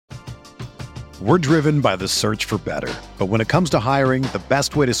We're driven by the search for better. But when it comes to hiring, the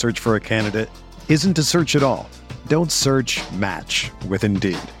best way to search for a candidate isn't to search at all. Don't search, match with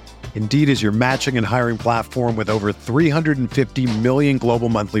Indeed. Indeed is your matching and hiring platform with over 350 million global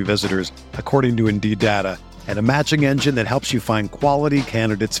monthly visitors, according to Indeed data, and a matching engine that helps you find quality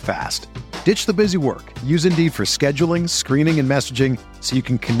candidates fast. Ditch the busy work. Use Indeed for scheduling, screening, and messaging so you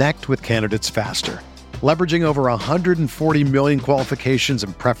can connect with candidates faster. Leveraging over 140 million qualifications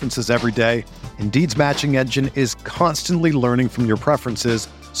and preferences every day, Indeed's matching engine is constantly learning from your preferences,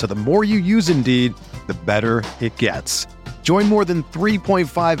 so the more you use Indeed, the better it gets. Join more than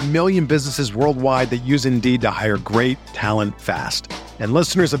 3.5 million businesses worldwide that use Indeed to hire great talent fast. And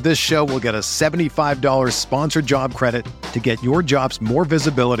listeners of this show will get a $75 sponsored job credit to get your jobs more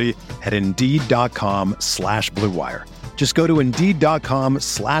visibility at Indeed.com/Blue Wire. Just go to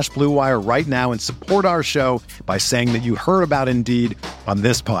Indeed.com/Blue Wire right now and support our show by saying that you heard about Indeed on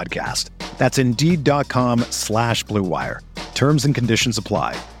this podcast. That's Indeed.com/Blue Wire. Terms and conditions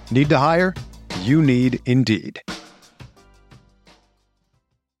apply. Need to hire? You need Indeed.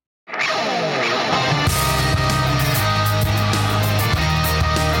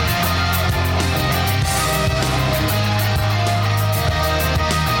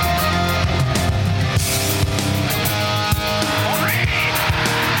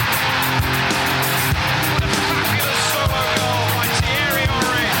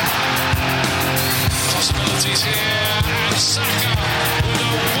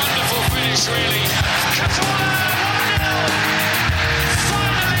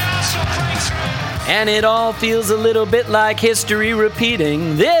 And it all feels a little bit like history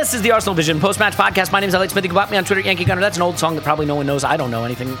repeating. This is the Arsenal Vision post-match podcast. My name is Alex Smith. You can block me on Twitter, Yankee Gunner. That's an old song that probably no one knows. I don't know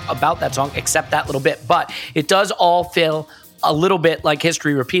anything about that song except that little bit. But it does all feel a little bit like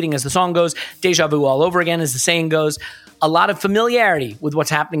history repeating as the song goes. Deja vu all over again, as the saying goes. A lot of familiarity with what's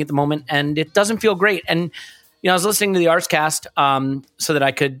happening at the moment, and it doesn't feel great. And I was listening to the Arscast so that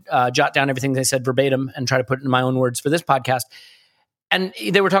I could jot down everything they said verbatim and try to put it in my own words for this podcast. And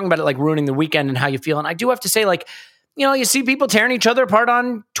they were talking about it like ruining the weekend and how you feel. And I do have to say, like, you see people tearing each other apart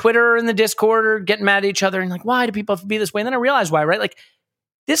on Twitter and the Discord or getting mad at each other. And like, why do people have to be this way? And then I realized why, right? Like,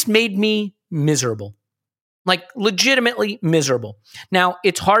 this made me miserable. Like, legitimately miserable. Now,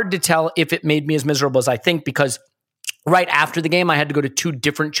 it's hard to tell if it made me as miserable as I think, because right after the game, I had to go to 2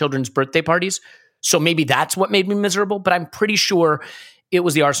 different children's birthday parties. So maybe that's what made me miserable, but I'm pretty sure it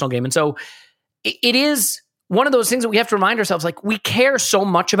was the Arsenal game. And so it is one of those things that we have to remind ourselves, like, we care so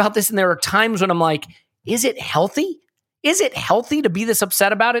much about this. And there are times when I'm like, is it healthy? Is it healthy to be this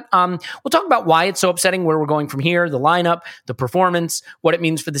upset about it? We'll talk about why it's so upsetting, where we're going from here, the lineup, the performance, what it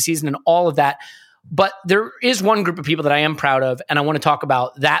means for the season, and all of that. But there is one group of people that I am proud of, and I want to talk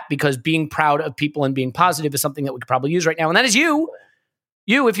about that, because being proud of people and being positive is something that we could probably use right now. And that is you.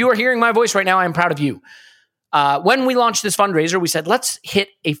 You, if you are hearing my voice right now, I am proud of you. When we launched this fundraiser, we said, let's hit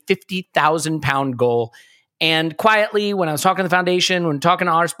a 50,000 pound goal. And quietly, when I was talking to the foundation, when talking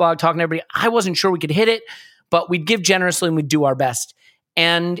to Arsblog, talking to everybody, I wasn't sure we could hit it, but we'd give generously and we'd do our best.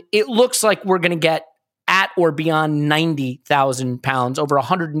 And it looks like we're going to get at or beyond 90,000 pounds, over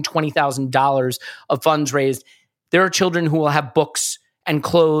 $120,000 of funds raised. There are children who will have books and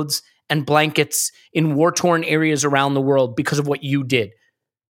clothes and blankets in war-torn areas around the world because of what you did,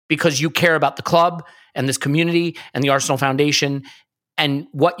 because you care about the club and this community and the Arsenal Foundation, and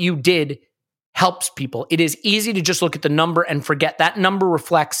what you did helps people. It is easy to just look at the number and forget. That number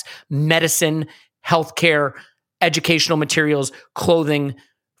reflects medicine, healthcare, educational materials, clothing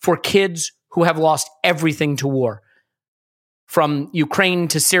for kids who have lost everything to war, from Ukraine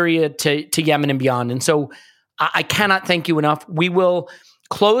to Syria to Yemen and beyond. And so I cannot thank you enough. We will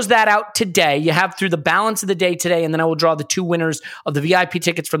close that out today. You have through the balance of the day today, and then I will draw the 2 winners of the VIP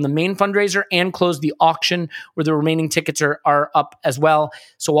tickets from the main fundraiser and close the auction where the remaining tickets are up as well.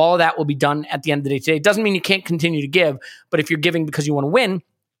 So all of that will be done at the end of the day today. It doesn't mean you can't continue to give, but if you're giving because you want to win,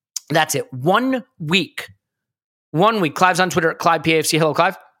 that's it. 1 week. 1 week. Clive's on Twitter at ClivePAFC. Hello,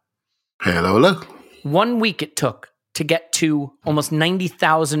 Clive. Hello. 1 week it took to get to almost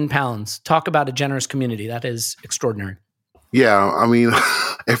 90,000 pounds. Talk about a generous community. That is extraordinary. Yeah, I mean,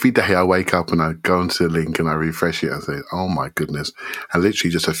 every day I wake up and I go onto the link and I refresh it and say, oh my goodness. And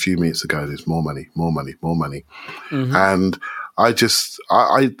literally just a few minutes ago, there's more money. Mm-hmm. And I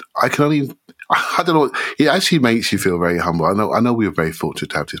can only, I don't know, it actually makes you feel very humble. I know we were very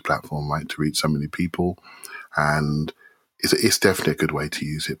fortunate to have this platform, right, to reach so many people. And it's definitely a good way to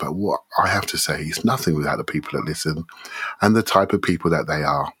use it. But what I have to say is nothing without the people that listen and the type of people that they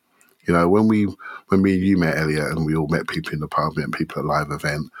are. You know, when me and you met Elliot and we all met people in the pub, met people at a live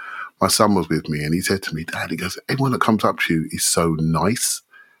event, my son was with me and he said to me, Dad, he goes, everyone that comes up to you is so nice.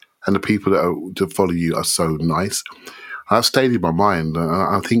 and the people that follow you are so nice. I've stayed in my mind, and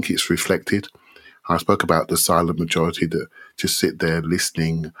I think it's reflected. I spoke about the silent majority that just sit there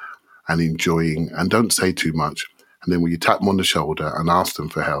listening and enjoying and don't say too much. And then when you tap them on the shoulder and ask them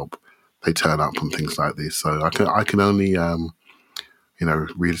for help, they turn up on things like this. So I can only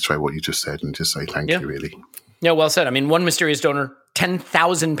reiterate what you just said and just say thank you, really. Yeah, well said. I mean, one mysterious donor,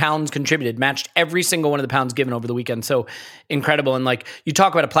 10,000 pounds contributed, matched every single one of the pounds given over the weekend. So incredible. And like, you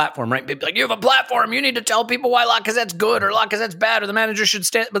talk about a platform, right? Like, you have a platform, you need to tell people why Lacazette's good or Lacazette's bad or the manager should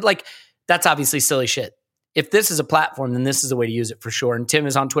stand. But like, that's obviously silly shit. If this is a platform, then this is the way to use it for sure. And Tim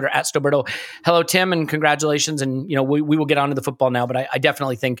is on Twitter at Stoberto. Hello, Tim, and congratulations. And, we will get on to the football now, but I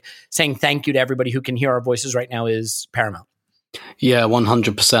definitely think saying thank you to everybody who can hear our voices right now is paramount. Yeah,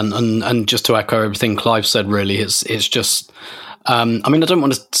 100%. And just to echo everything Clive said, really, it's just, I don't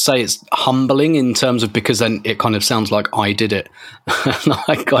want to say it's humbling in terms of, because then it kind of sounds like I did it.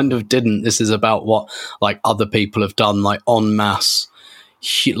 I kind of didn't. This is about what like other people have done, like en masse,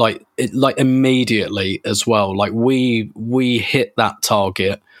 like immediately as well. Like we hit that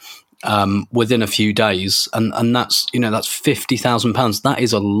target within a few days, and that's that's £50,000. That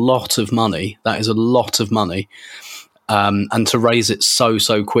is a lot of money. And to raise it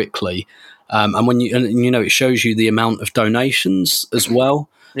so quickly, and when it shows you the amount of donations as well.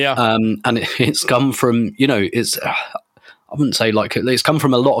 Yeah, and it's come from I wouldn't say like it's come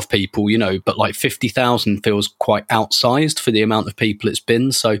from a lot of people, but like 50,000 feels quite outsized for the amount of people it's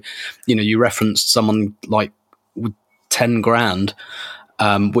been. So, you referenced someone like with 10 grand,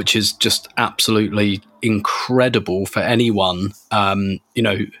 which is just absolutely incredible for anyone,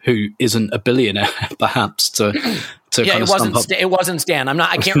 who isn't a billionaire, perhaps to yeah, it wasn't Stan.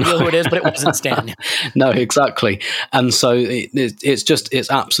 I can't reveal who it is, but it wasn't Stan. No, exactly. And so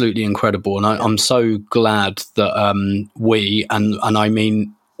it's absolutely incredible. And I'm so glad that we, and I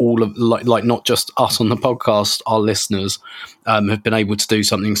mean all of like not just us on the podcast, our listeners have been able to do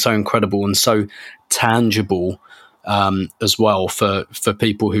something so incredible and so tangible as well for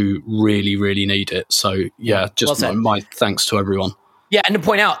people who really, really need it. So yeah, just my thanks to everyone. Yeah, and to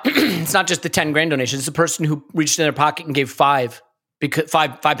point out, it's not just the 10 grand donation. It's a person who reached in their pocket and gave £5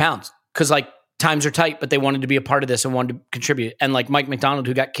 because like times are tight, but they wanted to be a part of this and wanted to contribute. And like Mike McDonald,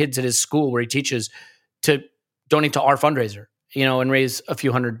 who got kids at his school where he teaches, to donate to our fundraiser, and raise a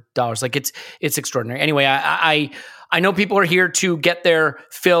few $100s. Like it's extraordinary. Anyway, I know people are here to get their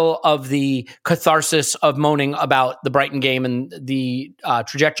fill of the catharsis of moaning about the Brighton game and the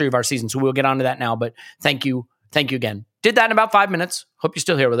trajectory of our season. So we'll get on to that now. But thank you again. Did that in about 5 minutes. Hope you're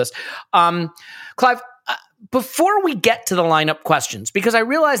still here with us. Clive, before we get to the lineup questions, because I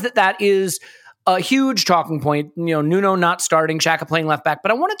realize that is a huge talking point, Nuno not starting, Xhaka playing left back,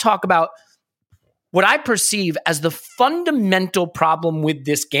 but I want to talk about what I perceive as the fundamental problem with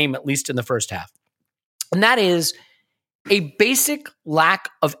this game, at least in the first half. And that is a basic lack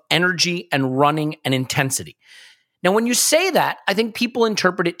of energy and running and intensity. Now, when you say that, I think people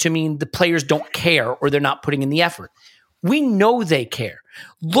interpret it to mean the players don't care or they're not putting in the effort. We know they care.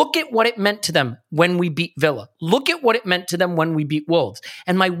 Look at what it meant to them when we beat Villa. Look at what it meant to them when we beat Wolves.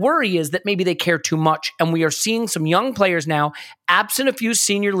 And my worry is that maybe they care too much. And we are seeing some young players now, absent a few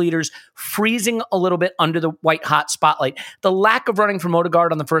senior leaders, freezing a little bit under the white-hot spotlight. The lack of running from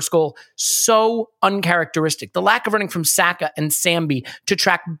Odegaard on the first goal, so uncharacteristic. The lack of running from Saka and Sambi to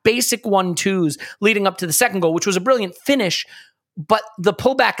track basic 1-2s leading up to the second goal, which was a brilliant finish, but the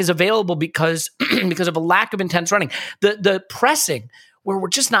pullback is available because of a lack of intense running. The pressing, where we're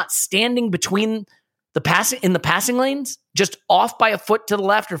just not standing between the passing lanes, just off by a foot to the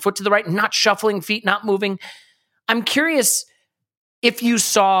left or foot to the right, not shuffling feet, not moving. I'm curious if you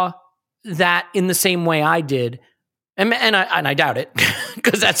saw that in the same way I did, and I doubt it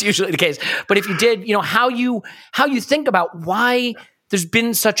because that's usually the case. But if you did, how you think about why there's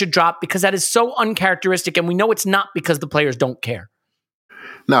been such a drop, because that is so uncharacteristic, and we know it's not because the players don't care.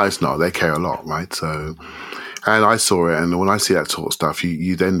 No, it's not. They care a lot, right? So, and I saw it, and when I see that sort of stuff,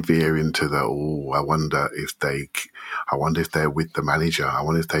 you then veer into I wonder if they're with the manager. I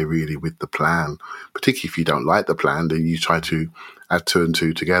wonder if they're really with the plan. Particularly if you don't like the plan, then you try to add 2 and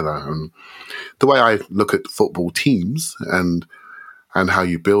 2 together. And the way I look at football teams and how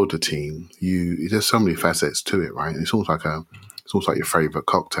you build a team, there's so many facets to it, right? It's almost like your favorite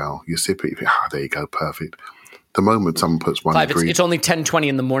cocktail. You sip it, you think, there you go, perfect. The moment someone puts one Clive, it's only 10:20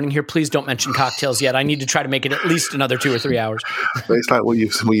 in the morning here. Please don't mention cocktails yet. I need to try to make it at least another 2 or 3 hours. But it's like when you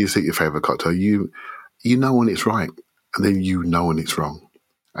sip your favorite cocktail, you know when it's right, and then you know when it's wrong.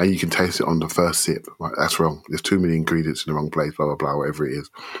 And you can taste it on the first sip. Right, that's wrong. There's too many ingredients in the wrong place, blah, blah, blah, whatever it is.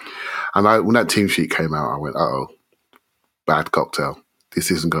 And when that team sheet came out, I went, uh-oh, bad cocktail.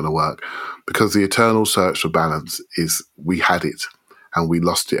 this isn't going to work, because the eternal search for balance is we had it and we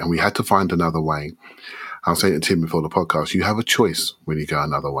lost it and we had to find another way. I was saying to Tim before the podcast, you have a choice when you go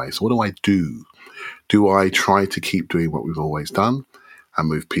another way. So what do I do? Do I try to keep doing what we've always done and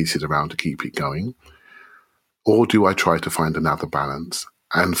move pieces around to keep it going? Or do I try to find another balance?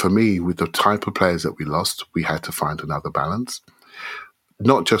 And for me, with the type of players that we lost, we had to find another balance.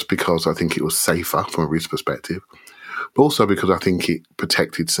 Not just because I think it was safer from a risk perspective, but also because I think it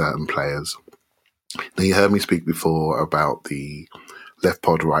protected certain players. Now, you heard me speak before about the left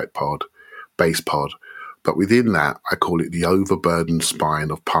pod, right pod, base pod, but within that, I call it the overburdened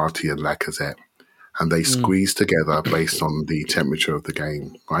spine of Partey and Lacazette. And they squeeze together based on the temperature of the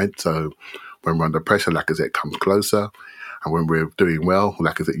game, right? So when we're under pressure, Lacazette comes closer. And when we're doing well,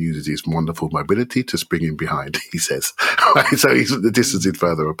 Lacazette uses his wonderful mobility to spring in behind, he says. Right? So the distance is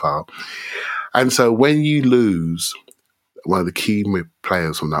further apart. And so when you lose one of the key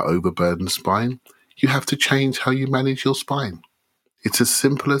players from that overburdened spine, you have to change how you manage your spine. It's as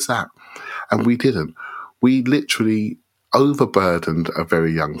simple as that. And we didn't. We literally overburdened a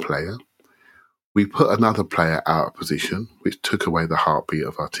very young player. We put another player out of position, which took away the heartbeat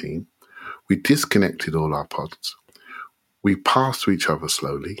of our team. We disconnected all our pods. We passed to each other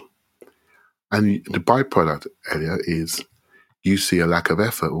slowly. And the byproduct, Elliot, is you see a lack of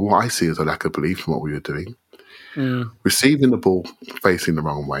effort. What I see is a lack of belief in what we were doing. Receiving the ball facing the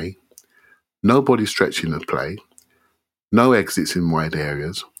wrong way. Nobody stretching the play. No exits in wide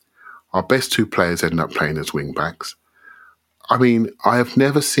areas. Our best two players end up playing as wing backs. I mean, I have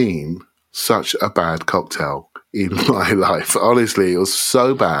never seen such a bad cocktail in my life. Honestly, it was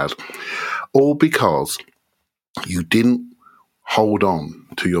so bad. All because you didn't hold on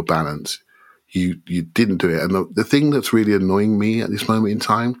to your balance. You didn't do it. And the thing that's really annoying me at this moment in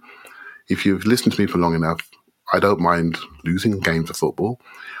time, if you've listened to me for long enough, I don't mind losing games of football.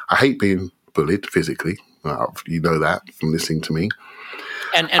 I hate being bullied physically. You know that from listening to me.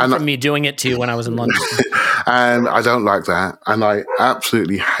 And from me doing it to you when I was in London. And I don't like that. And I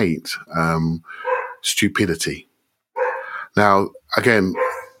absolutely hate stupidity. Now, again,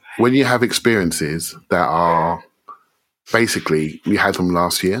 when you have experiences that are basically, we had them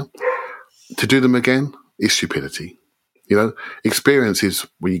last year, to do them again is stupidity. You know, experience is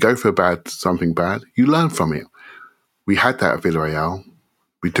when you go through something bad, you learn from it. We had that at Villarreal.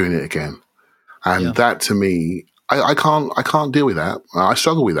 We're doing it again. And that to me, I can't deal with that. I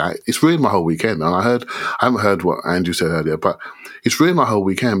struggle with that. It's ruined my whole weekend. And I haven't heard what Andrew said earlier, but it's ruined my whole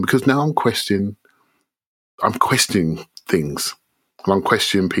weekend because now I'm questioning things. And I'm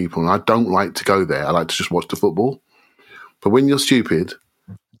questioning people. And I don't like to go there. I like to just watch the football. But when you're stupid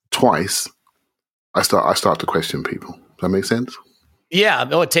twice, I start to question people. Does that make sense? Yeah,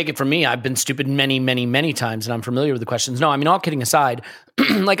 take it from me. I've been stupid many, many, many times, and I'm familiar with the questions. No, I mean, all kidding aside,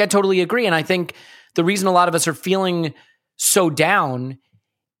 like I totally agree. And I think the reason a lot of us are feeling so down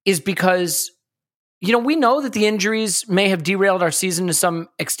is because, you know, we know that the injuries may have derailed our season to some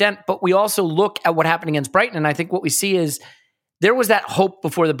extent, but we also look at what happened against Brighton. And I think what we see is there was that hope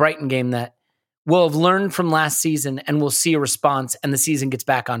before the Brighton game that we'll have learned from last season and we'll see a response and the season gets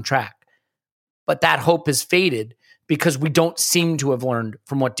back on track. But that hope has faded because we don't seem to have learned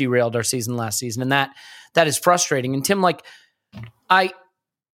from what derailed our season last season. And that is frustrating. And Tim,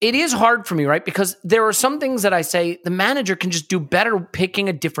 it is hard for me, right? Because there are some things that I say the manager can just do better picking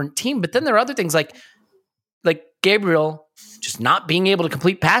a different team. But then there are other things like Gabriel just not being able to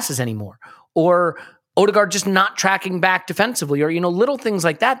complete passes anymore, or Odegaard just not tracking back defensively, or, you know, little things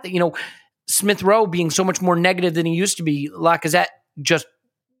like that, you know, Smith Rowe being so much more negative than he used to be, Lacazette just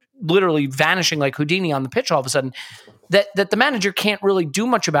literally vanishing like Houdini on the pitch all of a sudden, that the manager can't really do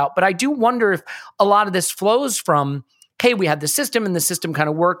much about. But I do wonder if a lot of this flows from, hey, we had the system and the system kind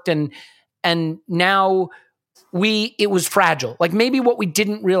of worked and now it was fragile. Like maybe what we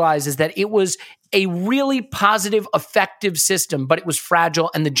didn't realize is that it was a really positive, effective system, but it was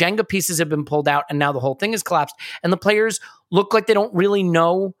fragile and the Jenga pieces have been pulled out and now the whole thing has collapsed and the players look like they don't really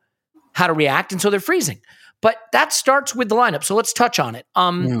know how to react. And so they're freezing. But that starts with the lineup. So let's touch on it.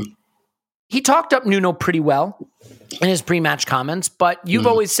 He talked up Nuno pretty well in his pre-match comments, but you've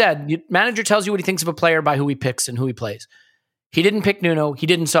always said, manager tells you what he thinks of a player by who he picks and who he plays. He didn't pick Nuno. He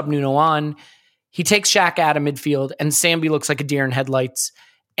didn't sub Nuno on. He takes Shaq out of midfield, and Sambi looks like a deer in headlights.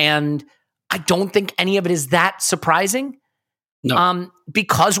 And I don't think any of it is that surprising. No.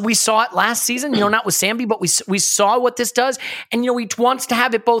 Because we saw it last season, you know, not with Sambi, but we saw what this does. And, you know, he wants to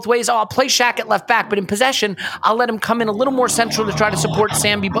have it both ways. Oh, I'll play Shaq at left back, but in possession, I'll let him come in a little more central to try to support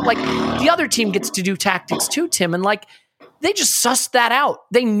Sambi. But, like, the other team gets to do tactics too, Tim. And, like, they just sussed that out.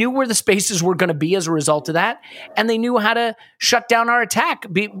 They knew where the spaces were going to be as a result of that, and they knew how to shut down our attack.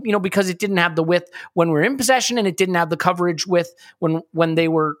 Because it didn't have the width when we were in possession, and it didn't have the coverage with when they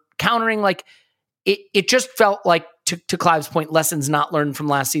were countering. Like it just felt like, to Clive's point, lessons not learned from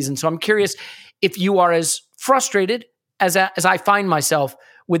last season. So I'm curious if you are as frustrated as I find myself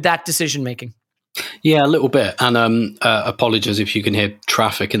with that decision making. Yeah, a little bit. And apologies if you can hear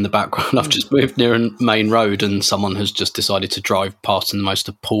traffic in the background. I've just moved near a main road and someone has just decided to drive past in the most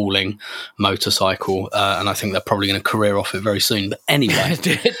appalling motorcycle. And I think they're probably going to career off it very soon. But anyway, it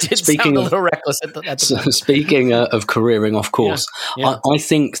did sound a little reckless at the speaking of careering off course, yeah. I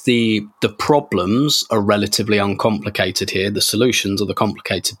think the problems are relatively uncomplicated here. The solutions are the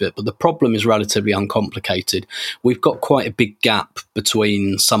complicated bit, but the problem is relatively uncomplicated. We've got quite a big gap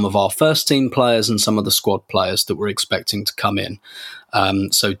between some of our first team players and some of the squad players that we're expecting to come in.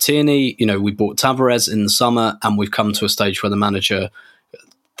 So Tierney, we bought Tavares in the summer, and we've come to a stage where the manager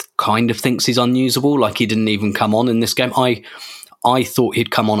kind of thinks he's unusable, like he didn't even come on in this game. I thought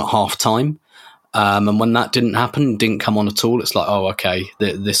he'd come on at half time. And when that didn't happen, didn't come on at all, it's like, oh, okay,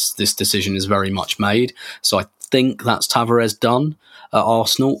 this decision is very much made. So I think that's Tavares done at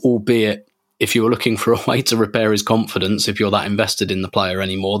Arsenal, albeit if you were looking for a way to repair his confidence, if you're that invested in the player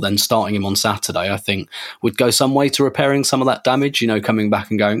anymore, then starting him on Saturday, I think, would go some way to repairing some of that damage, coming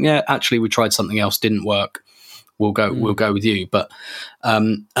back and going, yeah, actually, we tried something else, didn't work. We'll go with you. But,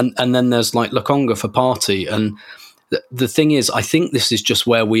 and then there's like Lokonga for Partey. And the thing is, I think this is just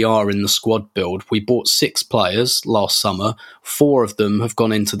where we are in the squad build. We bought 6 players last summer. 4 of them have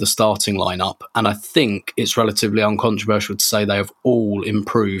gone into the starting lineup. And I think it's relatively uncontroversial to say they have all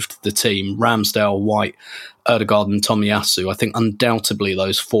improved the team. Ramsdale, White, Ødegaard and Tomiyasu. I think undoubtedly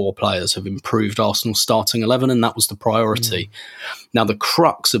those 4 players have improved Arsenal's starting 11, and that was the priority. Now, the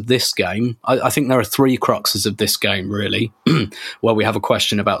crux of this game, I think there are 3 cruxes of this game, really, where we have a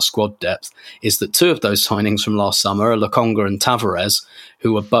question about squad depth, is that 2 of those signings from last summer are Lokonga and Tavares,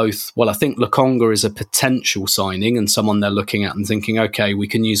 who are both, well, I think Lokonga is a potential signing and someone they're looking at and thinking, okay, we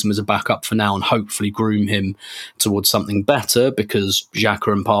can use him as a backup for now and hopefully groom him towards something better because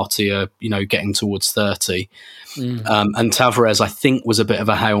Xhaka and Partey are, getting towards 30. And Tavares, I think, was a bit of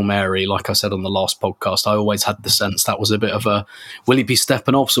a Hail Mary. Like I said on the last podcast, I always had the sense that was a bit of a, will he be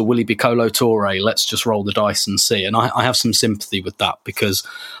Stepanovs or will he be Kolo Touré? Let's just roll the dice and see. And I have some sympathy with that because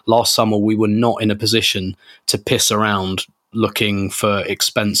last summer we were not in a position to piss around looking for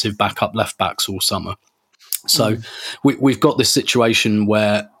expensive backup left backs all summer. So we've got this situation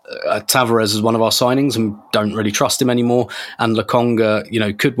where Tavares is one of our signings and don't really trust him anymore. And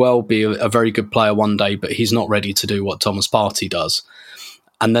Lokonga, could well be a very good player one day, but he's not ready to do what Thomas Partey does.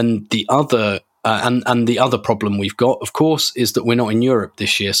 And then the other and the other problem we've got, of course, is that we're not in Europe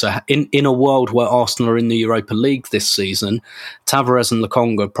this year. So in a world where Arsenal are in the Europa League this season, Tavares and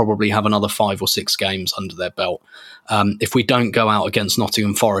Lokonga probably have another 5 or 6 games under their belt. If we don't go out against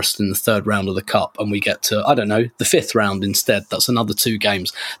Nottingham Forest in the 3rd round of the Cup and we get to, I don't know, the 5th round instead, that's another 2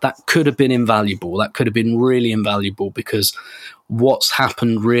 games. That could have been invaluable. That could have been really invaluable because what's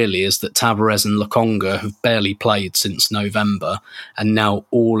happened really is that Tavares and Lokonga have barely played since November, and now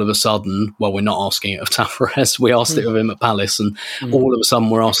all of a sudden, well, we're not asking it of Tavares, we asked it of him at Palace, and all of a sudden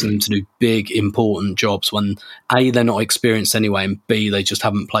we're asking him to do big, important jobs when A, they're not experienced anyway, and B, they just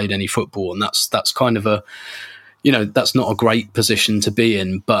haven't played any football, and that's kind of a, that's not a great position to be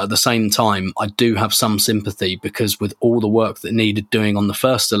in. But at the same time, I do have some sympathy because with all the work that needed doing on the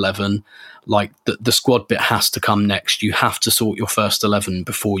first 11, like the squad bit has to come next. You have to sort your first 11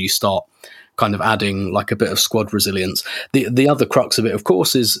 before you start kind of adding like a bit of squad resilience. The other crux of it, of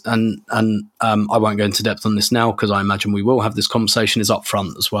course, is, and I won't go into depth on this now because I imagine we will have this conversation, is up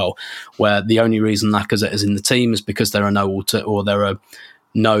front as well, where the only reason Lacazette is in the team is because there are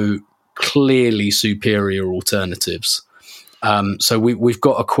no clearly superior alternatives. So we've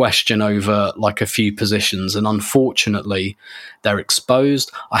got a question over like a few positions, and unfortunately they're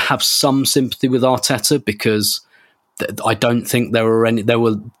exposed. I have some sympathy with Arteta because I don't think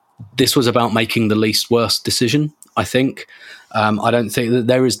this was about making the least worst decision, I think. I don't think that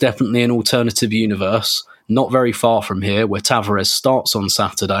there is definitely an alternative universe not very far from here where Tavares starts on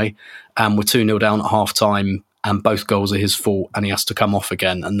Saturday and we're 2-0 down at half time and both goals are his fault and he has to come off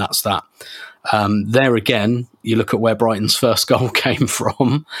again, and that's that. There again, you look at where Brighton's first goal came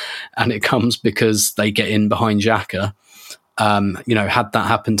from, and it comes because they get in behind Xhaka. Had that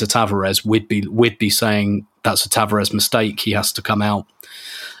happened to Tavares, we'd be saying that's a Tavares mistake. He has to come out.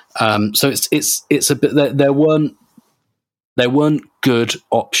 So it's a bit. There weren't good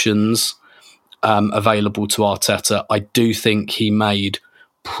options available to Arteta. I do think he made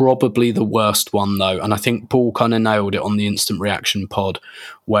probably the worst one, though. And I think Paul kind of nailed it on the instant reaction pod,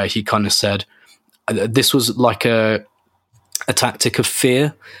 where he kind of said this was like a tactic of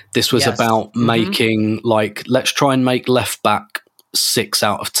fear. This was about making, like, let's try and make left back 6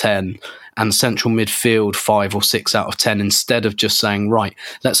 out of 10 and central midfield 5 or 6 out of 10, instead of just saying, right,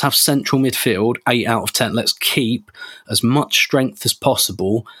 let's have central midfield 8 out of 10. Let's keep as much strength as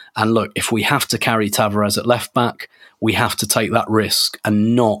possible. And look, if we have to carry Tavares at left back, we have to take that risk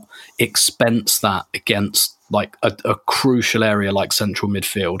and not expense that against like a crucial area like central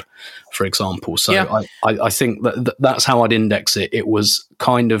midfield, for example. So I think that's how I'd index it. It was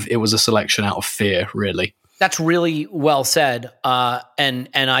a selection out of fear, really. That's really well said, and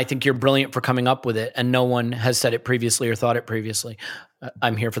I think you're brilliant for coming up with it, and no one has said it previously or thought it previously.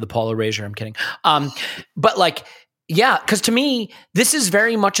 I'm here for the Paul erasure, I'm kidding. But like, yeah, because to me, this is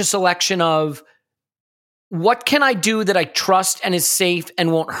very much a selection of what can I do that I trust and is safe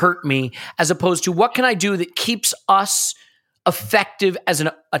and won't hurt me, as opposed to what can I do that keeps us effective as an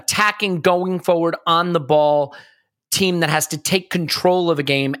attacking, going forward, on the ball team that has to take control of a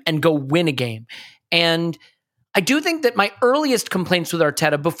game and go win a game. And I do think that my earliest complaints with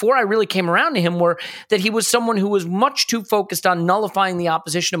Arteta, before I really came around to him, were that he was someone who was much too focused on nullifying the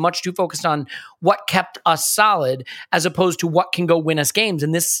opposition and much too focused on what kept us solid, as opposed to what can go win us games.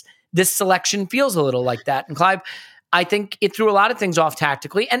 And this selection feels a little like that. And Clive, I think it threw a lot of things off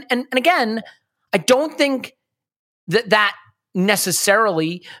tactically. And again, I don't think that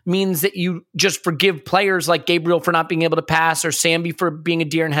necessarily means that you just forgive players like Gabriel for not being able to pass, or Sambi for being a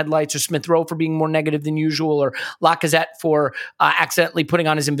deer in headlights, or Smith Rowe for being more negative than usual, or Lacazette for accidentally putting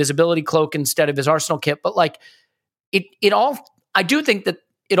on his invisibility cloak instead of his Arsenal kit. But like it all, I do think that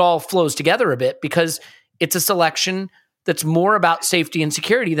it all flows together a bit, because it's a selection that's more about safety and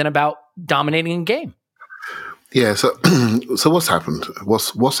security than about dominating a game. Yeah, so what's happened?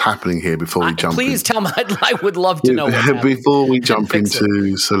 What's happening here before we jump in? Please tell me. I would love to know what's happening. Before we jump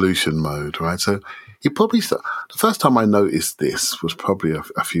into solution mode, right? So the first time I noticed this was probably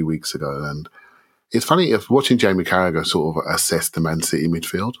a few weeks ago, and it's funny if watching Jamie Carragher sort of assess the Man City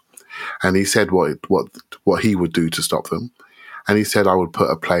midfield, and he said what he would do to stop them. And he said, I would put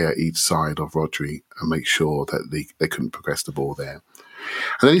a player each side of Rodri and make sure that they couldn't progress the ball there.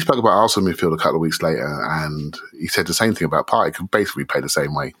 And then he spoke about Arsenal midfield a couple of weeks later, and he said the same thing about Partey, could basically play the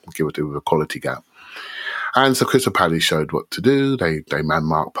same way, give it with a quality gap. And so Crystal Palace showed what to do. They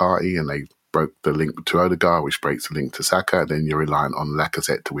man-marked Partey, and they broke the link to Odegaard, which breaks the link to Saka. And then you're reliant on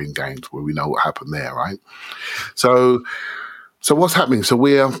Lacazette to win games, where we know what happened there, right? So what's happening? So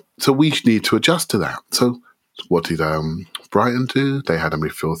we need to adjust to that. So what did Brighton do? They had a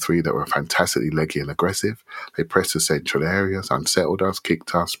midfield three that were fantastically leggy and aggressive. They pressed the central areas, unsettled us,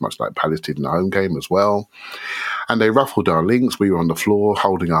 kicked us, much like Palace did in the home game as well. And they ruffled our links. We were on the floor,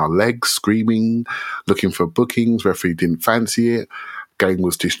 holding our legs, screaming, looking for bookings. Referee didn't fancy it. Game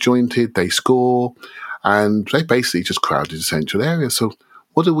was disjointed. They score. And they basically just crowded the central area. So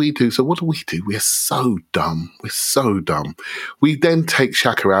what do we do? We're so dumb. We then take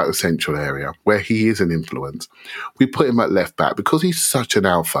Xhaka out of the central area, where he is an influence. We put him at left back because he's such an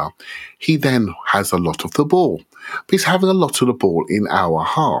alpha. He then has a lot of the ball. But he's having a lot of the ball in our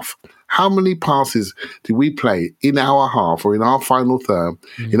half. How many passes do we play in our half, or in our final third,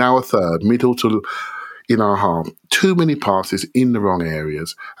 in our third, middle to in our half? Too many passes in the wrong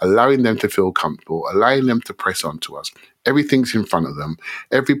areas, allowing them to feel comfortable, allowing them to press onto us. Everything's in front of them.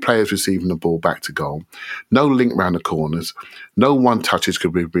 Every player's receiving the ball back to goal. No link round the corners. No one touches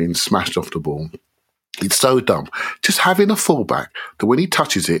could be being smashed off the ball. It's so dumb. Just having a fullback that when he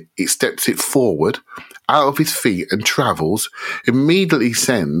touches it, it steps it forward, out of his feet and travels, immediately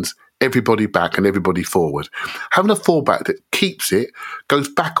sends everybody back and everybody forward. Having a fullback that keeps it, goes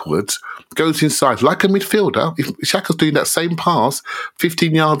backwards, goes inside, like a midfielder. If Xhaka's doing that same pass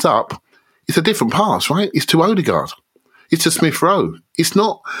 15 yards up, it's a different pass, right? It's to Odegaard. It's to Smith Rowe. It's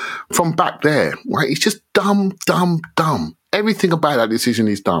not from back there, right? It's just dumb. Everything about that decision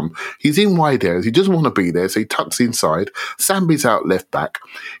is dumb. He's in wide areas. He doesn't want to be there, so he tucks inside. Sambi's out left back.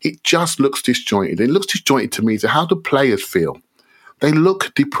 It just looks disjointed. It looks disjointed to me. So how do players feel? They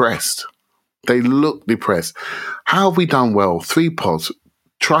look depressed. How have we done well? 3 pods,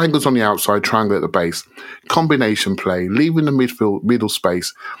 triangles on the outside, triangle at the base, combination play, leaving the middle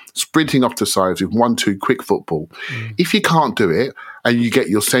space, sprinting off the sides with 1-2 quick football. If you can't do it and you get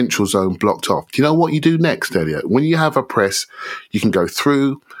your central zone blocked off, do you know what you do next, Elliot? When you have a press, you can go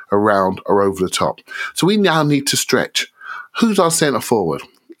through, around, or over the top. So we now need to stretch. Who's our centre forward?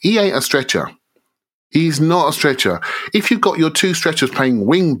 He ain't a stretcher. He's not a stretcher. If you've got your 2 stretchers playing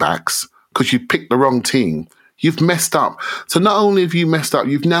wing backs because you picked the wrong team, You've messed up. So not only have you messed up,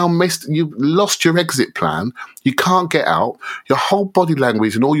 you've lost your exit plan. You can't get out. Your whole body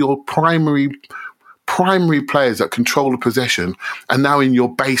language and all your primary players that control the possession are now in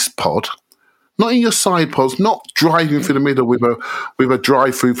your base pod, not in your side pods, not driving through the middle with a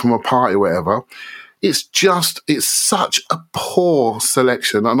drive-through from a party or whatever. It's such a poor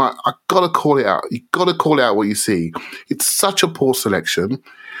selection. And I got to call it out. You've got to call out what you see. It's such a poor selection.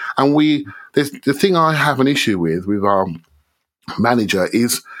 And the thing I have an issue with our manager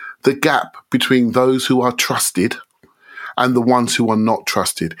is the gap between those who are trusted and the ones who are not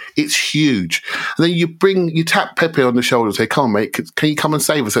trusted. It's huge. And then you tap Pepe on the shoulder and say, come on, mate, can you come and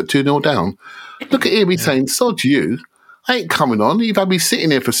save us at 2-0 down? Look at him, he's saying, sod you. I ain't coming on. You've had me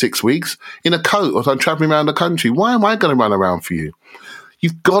sitting here for 6 weeks in a coat or I'm traveling around the country. Why am I going to run around for you?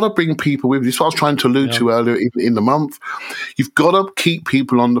 You've got to bring people with you. This is what I was trying to allude to earlier in the month. You've got to keep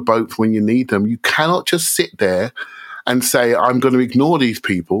people on the boat when you need them. You cannot just sit there and say, I'm going to ignore these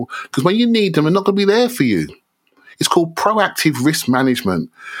people, because when you need them, they're not going to be there for you. It's called proactive risk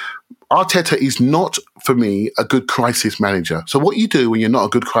management. Arteta is not, for me, a good crisis manager. So what you do when you're not a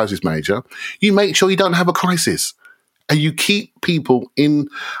good crisis manager, you make sure you don't have a crisis. And you keep people in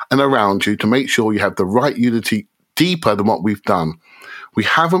and around you to make sure you have the right unity deeper than what we've done. We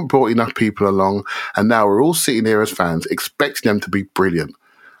haven't brought enough people along, and now we're all sitting here as fans expecting them to be brilliant.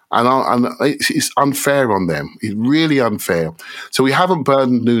 And it's unfair on them. It's really unfair. So we haven't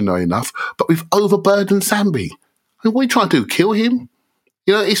burdened Nuno enough, but we've overburdened Sambi. I mean, what are you trying to do? Kill him?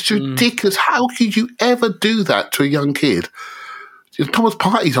 You know, it's ridiculous. How could you ever do that to a young kid? Thomas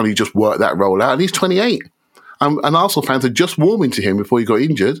Partey's only just worked that role out, and he's 28. And Arsenal fans are just warming to him before he got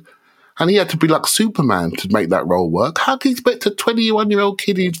injured. And he had to be like Superman to make that role work. How can you expect a 21-year-old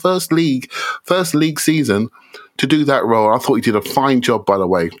kid in his first league season to do that role? I thought he did a fine job, by the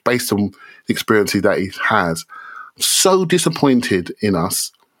way, based on the experiences that he has. So disappointed in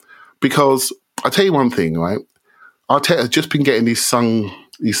us, because I tell you one thing, right? Arteta has just been getting these songs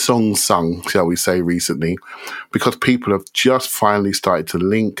sung, shall we say, recently, because people have just finally started to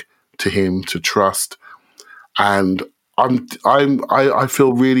link to him, to trust. And I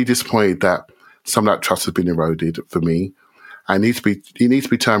feel really disappointed that some of that trust has been eroded for me. And he needs to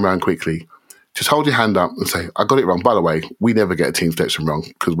be turned around quickly. Just hold your hand up and say, I got it wrong. By the way, we never get a team selection wrong,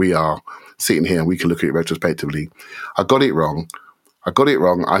 because we are sitting here and we can look at it retrospectively. I got it wrong.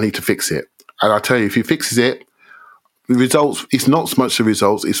 I need to fix it. And I tell you, if he fixes it, the results, it's not so much the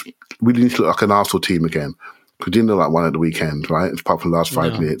results, we need to look like an Arsenal team again. We didn't look like one at the weekend, right? Apart from the last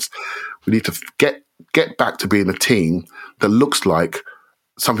 5 minutes. We need to get back to being a team that looks like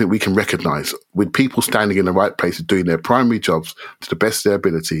something we can recognise, with people standing in the right places, doing their primary jobs to the best of their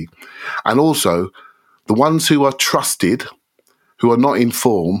ability. And also, the ones who are trusted, who are not in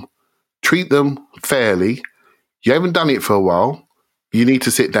form, treat them fairly. You haven't done it for a while, you need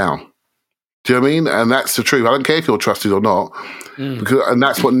to sit down. Do you know what I mean? And that's the truth. I don't care if you're trusted or not, and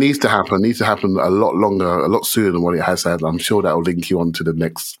that's what needs to happen. It needs to happen a lot longer, a lot sooner than what it has had. I'm sure that will link you on to the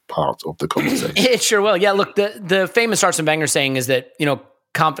next part of the conversation. It sure will. Yeah, look, the famous Arsene Wenger saying is that,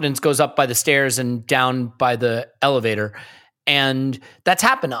 confidence goes up by the stairs and down by the elevator. And that's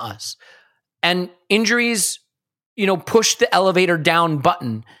happened to us. And injuries, push the elevator down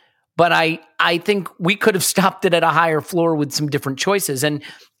button. But I think we could have stopped it at a higher floor with some different choices. And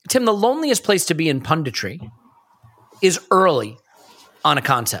Tim, the loneliest place to be in punditry is early on a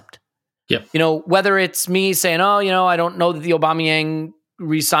concept. Yep. Whether it's me saying, I don't know that the Aubameyang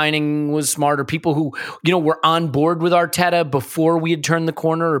re-signing was smart, or people who, were on board with Arteta before we had turned the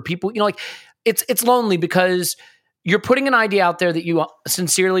corner, or people, it's lonely because you're putting an idea out there that you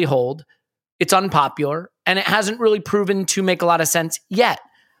sincerely hold. It's unpopular and it hasn't really proven to make a lot of sense yet.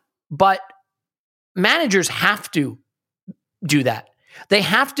 But managers have to do that. They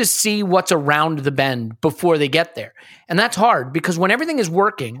have to see what's around the bend before they get there. And that's hard, because when everything is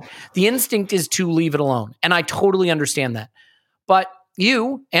working, the instinct is to leave it alone. And I totally understand that. But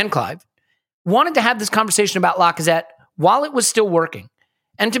you and Clive wanted to have this conversation about Lacazette while it was still working.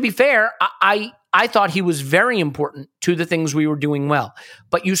 And to be fair, I thought he was very important to the things we were doing well.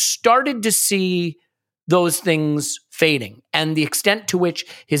 But you started to see those things fading, and the extent to which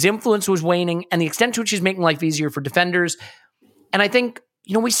his influence was waning, and the extent to which he's making life easier for defenders. And I think,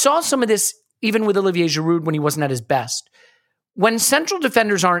 we saw some of this even with Olivier Giroud when he wasn't at his best. When central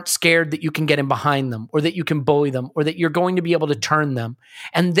defenders aren't scared that you can get in behind them, or that you can bully them, or that you're going to be able to turn them,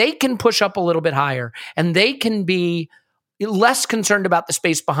 and they can push up a little bit higher, and they can be less concerned about the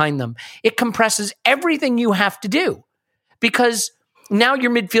space behind them, it compresses everything you have to do. Because, now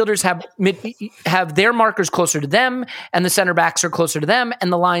your midfielders have their markers closer to them, and the center backs are closer to them,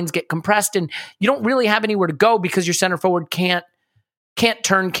 and the lines get compressed, and you don't really have anywhere to go because your center forward can't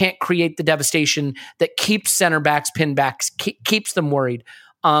create the devastation that keeps center backs, pin backs, keeps them worried.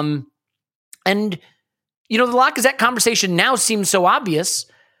 And the Lacazette conversation now seems so obvious,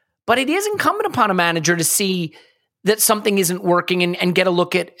 but it is incumbent upon a manager to see that something isn't working and get a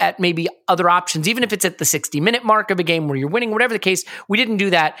look at maybe other options, even if it's at the 60-minute mark of a game where you're winning, whatever the case. We didn't do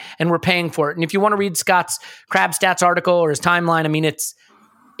that, and we're paying for it. And if you want to read Scott's Crab Stats article or his timeline, I mean,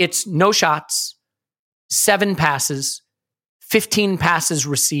 it's no shots, 7 passes, 15 passes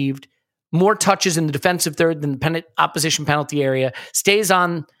received, more touches in the defensive third than the opposition penalty area, stays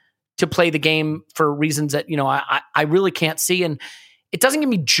on to play the game for reasons that, I really can't see. And it doesn't give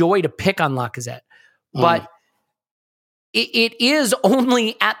me joy to pick on Lacazette, but it is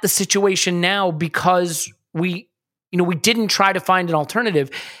only at the situation now because we didn't try to find an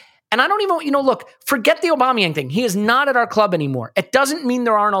alternative. And I don't even, look, forget the Aubameyang thing. He is not at our club anymore. It doesn't mean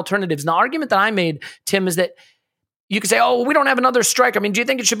there aren't alternatives. And the argument that I made, Tim, is that you could say, oh, we don't have another striker. I mean, do you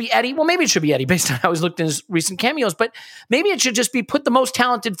think it should be Eddie? Well, maybe it should be Eddie based on how he's looked in his recent cameos, but maybe it should just be put the most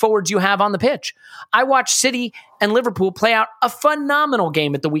talented forwards you have on the pitch. I watched City and Liverpool play out a phenomenal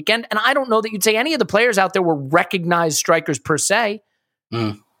game at the weekend, and I don't know that you'd say any of the players out there were recognized strikers per se,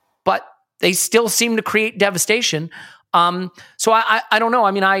 but they still seem to create devastation. So I don't know.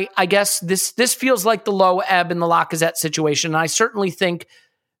 I mean, I guess this feels like the low ebb in the Lacazette situation, and I certainly think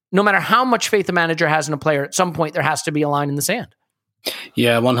no matter how much faith a manager has in a player, at some point there has to be a line in the sand.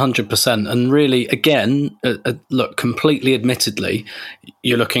 Yeah, 100%. And really, again, look, completely admittedly,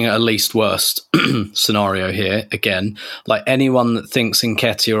 you're looking at a least worst scenario here. Again, like anyone that thinks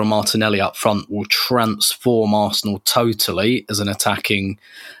Nketiah or Martinelli up front will transform Arsenal totally as an attacking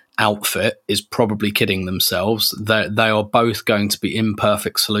outfit is probably kidding themselves. They are both going to be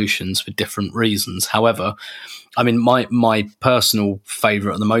imperfect solutions for different reasons. However, I mean, my personal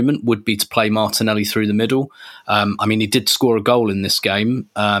favourite at the moment would be to play Martinelli through the middle. I mean, he did score a goal in this game.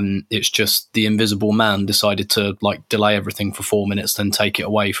 It's just the invisible man decided to delay everything for 4 minutes, then take it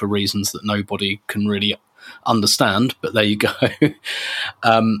away for reasons that nobody can really understand. But there you go.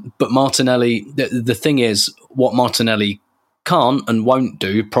 But Martinelli, the thing is, what Martinelli can't and won't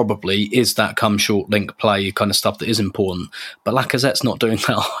do probably is that come short link play kind of stuff that is important, but Lacazette's not doing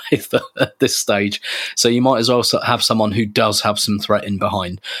that either at this stage, so you might as well have someone who does have some threat in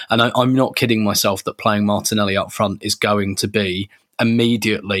behind. And I'm not kidding myself that playing Martinelli up front is going to be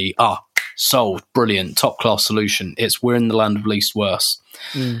immediately sold, brilliant, top class solution. We're in the land of least worst.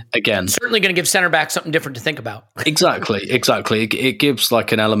 Again, certainly going to give center back something different to think about. Exactly. It gives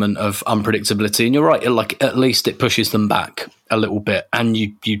an element of unpredictability, and you're right. At least it pushes them back a little bit, and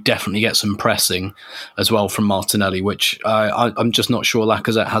you definitely get some pressing as well from Martinelli, which I'm just not sure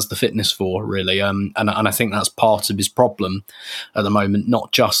Lacazette has the fitness for, really. And I think that's part of his problem at the moment.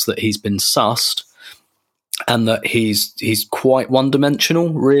 Not just that he's been sussed, and that he's quite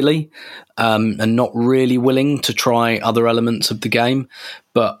one-dimensional, really, and not really willing to try other elements of the game.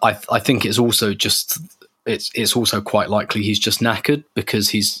 But I think it's also just it's also quite likely he's just knackered because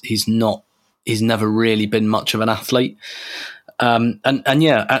he's never really been much of an athlete. And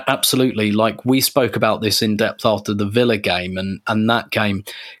yeah, absolutely. We spoke about this in depth after the Villa game and that game,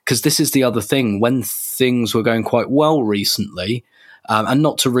 because this is the other thing. When things were going quite well recently, and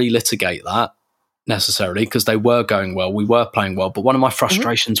not to relitigate that necessarily, because they were going well, we were playing well, but one of my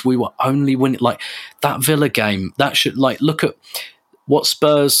frustrations, we were only winning that Villa game. That should look at what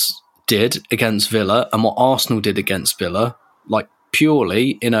Spurs did against Villa and what Arsenal did against Villa,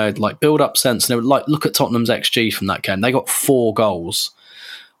 purely in a build up sense. And look at Tottenham's XG from that game. They got 4 goals.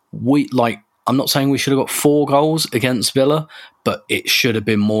 I'm not saying we should have got 4 goals against Villa, but it should have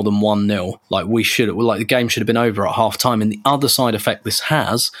been more than 1-0. The game should have been over at half time. And the other side effect this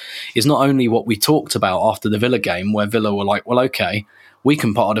has is not only what we talked about after the Villa game, where Villa were well, okay, we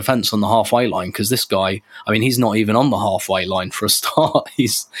can put our defence on the halfway line because this guy, I mean, he's not even on the halfway line for a start.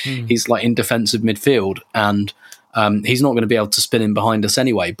 He's in defensive midfield, and he's not going to be able to spin in behind us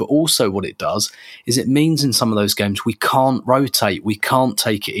anyway. But also what it does is it means in some of those games we can't rotate, we can't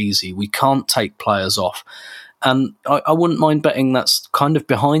take it easy, we can't take players off. And I wouldn't mind betting that's kind of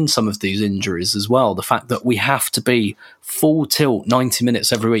behind some of these injuries as well. The fact that we have to be full tilt 90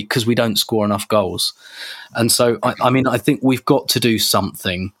 minutes every week because we don't score enough goals. And so, I think we've got to do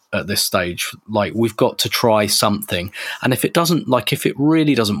something at this stage. We've got to try something. And if it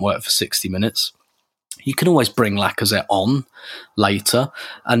really doesn't work for 60 minutes, you can always bring Lacazette on later,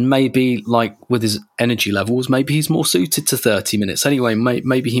 and maybe with his energy levels, maybe he's more suited to 30 minutes anyway.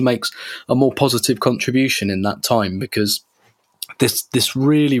 Maybe he makes a more positive contribution in that time, because this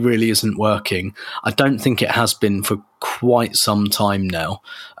really, really isn't working. I don't think it has been for quite some time now.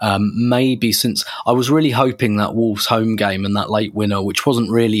 Maybe since I was really hoping that Wolves home game and that late winner, which wasn't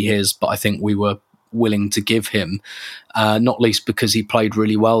really his, but I think we were willing to give him, not least because he played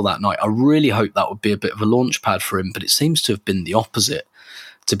really well that night. I really hoped that would be a bit of a launch pad for him, but it seems to have been the opposite,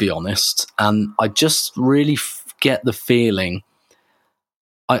 to be honest. And I just really get the feeling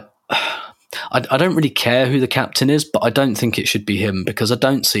I don't really care who the captain is, but I don't think it should be him because I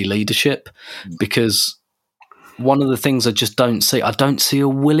don't see leadership. Because one of the things I just don't see a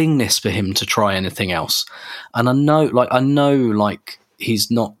willingness for him to try anything else. And I know he's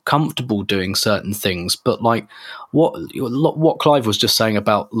not comfortable doing certain things, but like what Clive was just saying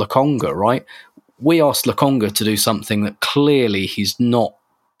about Lokonga, right? We asked Lokonga to do something that clearly he's not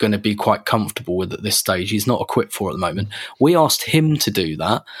going to be quite comfortable with at this stage. He's not equipped for at the moment. We asked him to do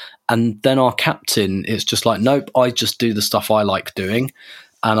that, and then our captain is just like, nope, I just do the stuff I like doing,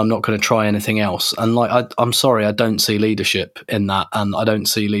 and I'm not going to try anything else. And I'm sorry, I don't see leadership in that, and I don't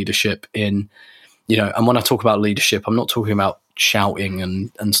see leadership in, and when I talk about leadership, I'm not talking about shouting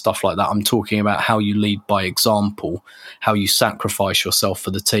and stuff like that. I'm talking about how you lead by example, how you sacrifice yourself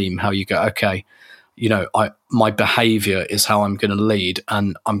for the team, how you go, okay, my behaviour is how I'm going to lead,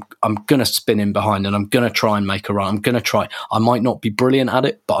 and I'm going to spin in behind, and I'm going to try and make a run. I'm going to try. I might not be brilliant at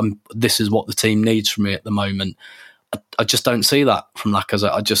it, but this is what the team needs from me at the moment. I just don't see that from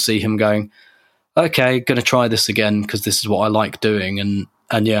Lacazette. I just see him going, okay, going to try this again because this is what I like doing,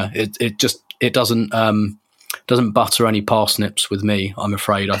 and yeah, it doesn't butter any parsnips with me. I'm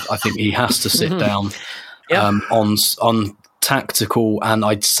afraid. I think he has to sit down on tactical, and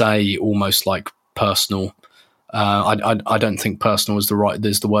I'd say almost like personal. I don't think personal is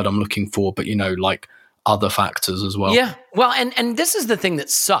the word I'm looking for, but like other factors as well. Yeah. Well, and this is the thing that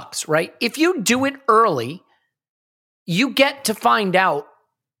sucks, right? If you do it early, you get to find out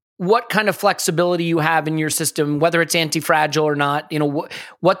what kind of flexibility you have in your system, whether it's anti-fragile or not,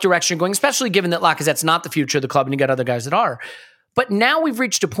 what direction you're going, especially given that Lacazette's not the future of the club and you got other guys that are. But now we've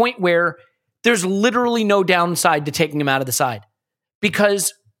reached a point where there's literally no downside to taking him out of the side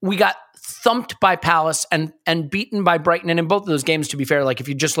because we got thumped by Palace and beaten by Brighton. And in both of those games, to be fair, like if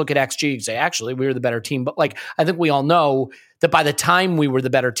you just look at XG, you say, actually, we were the better team. But like, I think we all know that by the time we were the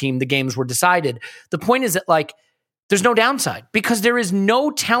better team, the games were decided. The point is that like, there's no downside because there is no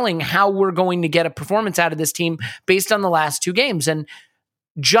telling how we're going to get a performance out of this team based on the last two games. And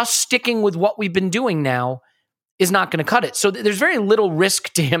just sticking with what we've been doing now is not going to cut it. So there's very little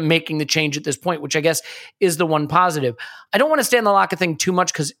risk to him making the change at this point, which I guess is the one positive. I don't want to stay on the Laka thing too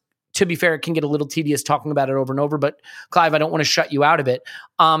much because, to be fair, it can get a little tedious talking about it over and over. But Clive, I don't want to shut you out of it.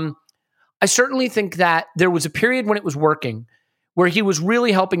 I certainly think that there was a period when it was working where he was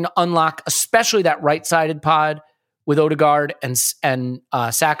really helping to unlock, especially that right-sided pod with Odegaard and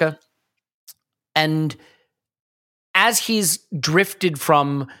Saka. And as he's drifted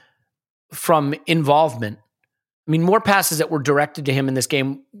from involvement, I mean, more passes that were directed to him in this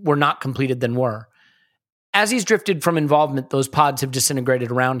game were not completed than were. As he's drifted from involvement, those pods have disintegrated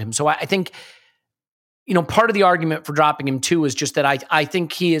around him. So I think, part of the argument for dropping him too is just that I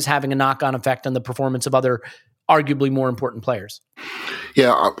think he is having a knock-on effect on the performance of other arguably more important players.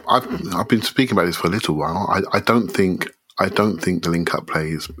 Yeah, I've been speaking about this for a little while. I don't think the link-up play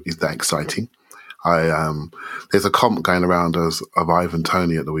is that exciting. There's a comp going around of Ivan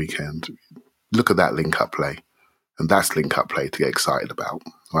Toney at the weekend. Look at that link-up play, and that's link-up play to get excited about,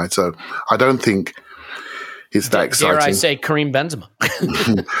 right? So I don't think it's that exciting. Dare I say Karim Benzema?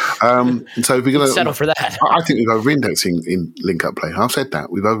 So if we're going to settle for that, I think we've over-indexed in link-up play. I've said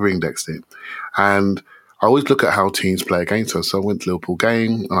that we've over-indexed it, and I always look at how teams play against us. So I went to the Liverpool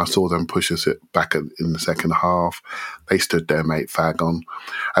game and I saw them push us back in the second half. They stood there, mate, fag on.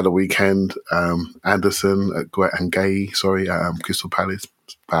 At the weekend, Anderson and Gay, at Crystal Palace,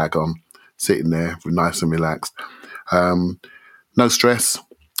 fag on, sitting there, nice and relaxed. No stress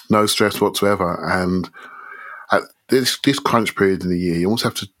whatsoever. And at this crunch period in the year, you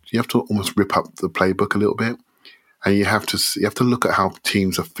have to almost rip up the playbook a little bit, and you have to look at how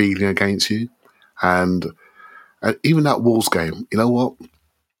teams are feeling against you. And even that Wolves game, you know what?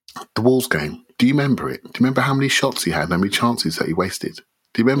 The Wolves game, do you remember it? Do you remember how many shots he had, how many chances that he wasted?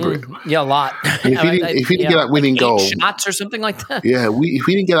 Do you remember it? Yeah, a lot. If he didn't get that winning goal, shots or something like that. Yeah, if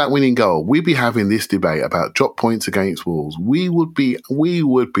we didn't get that winning goal, we'd be having this debate about drop points against Wolves. We would be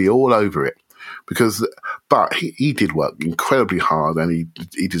all over it but he did work incredibly hard, and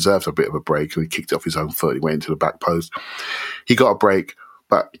he deserves a bit of a break. And he kicked it off his own foot. He went into the back post. He got a break.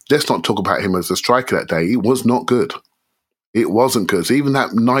 But let's not talk about him as a striker that day. It was not good. It wasn't good. So even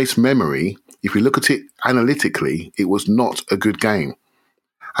that nice memory if you look at it analytically, it was not a good game.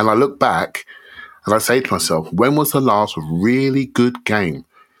 And I look back and I say to myself, when was the last really good game?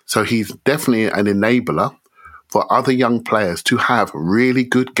 So he's definitely an enabler for other young players to have really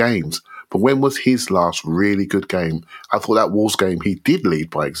good games. But when was his last really good game? I thought that Wolves game, he did lead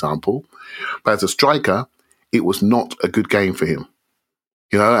by example. But as a striker, it was not a good game for him.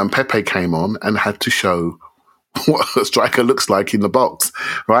 You know, and Pepe came on and had to show what a striker looks like in the box,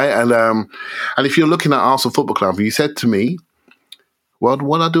 right? And if you're looking at Arsenal Football Club, you said to me, well,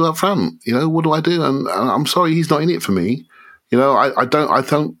 what do I do up front? You know, what do I do? And I'm sorry, he's not in it for me. You know, I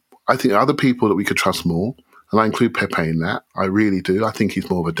think other people that we could trust more, and I include Pepe in that. I really do. I think he's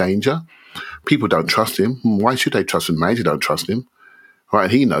more of a danger. People don't trust him. Why should they trust him? Manager don't trust him, right?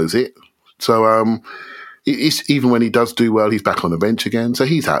 And he knows it. So it's, even when he does do well, he's back on the bench again. So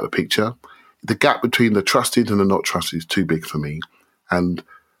he's out of the picture. The gap between the trusted and the not trusted is too big for me. And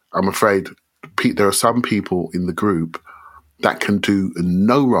I'm afraid there are some people in the group that can do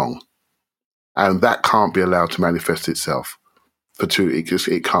no wrong, and that can't be allowed to manifest itself.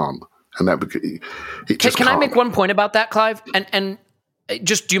 It can't, and that it just can can't. I make one point about that, Clive? And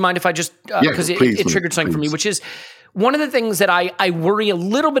just, do you mind if I just because it triggered something for me, which is one of the things that I worry a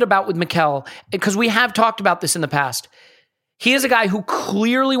little bit about with Mikel, because we have talked about this in the past. He is a guy who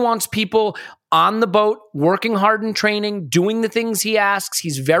clearly wants people on the boat, working hard in training, doing the things he asks.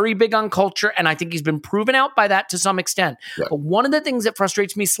 He's very big on culture, and I think he's been proven out by that to some extent. Yeah. But one of the things that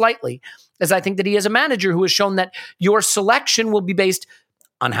frustrates me slightly is I think that he is a manager who has shown that your selection will be based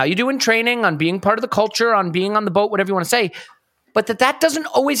on how you do in training, on being part of the culture, on being on the boat, whatever you want to say, but that doesn't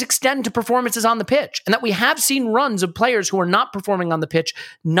always extend to performances on the pitch, and that we have seen runs of players who are not performing on the pitch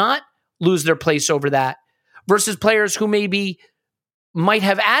not lose their place over that, versus players who maybe might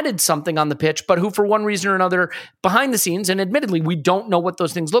have added something on the pitch, but who for one reason or another behind the scenes, and admittedly, we don't know what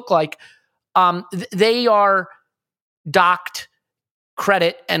those things look like, they are docked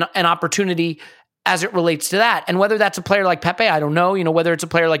credit and opportunity as it relates to that. And whether that's a player like Pepe, I don't know. You know, whether it's a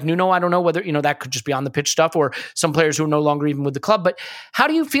player like Nuno, I don't know. Whether, you know, that could just be on the pitch stuff, or some players who are no longer even with the club. But how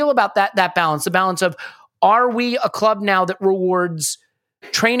do you feel about that balance? The balance of, are we a club now that rewards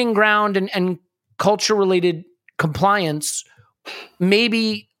training ground and culture-related compliance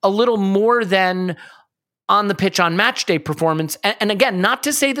maybe a little more than on the pitch on match day performance? And again, not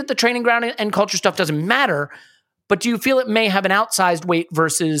to say that the training ground and culture stuff doesn't matter, but do you feel it may have an outsized weight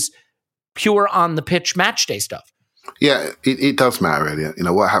versus pure on the pitch match day stuff? Yeah, it does matter, Elliot. You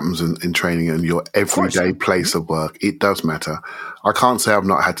know, what happens in training and your everyday place of work, it does matter. I can't say I've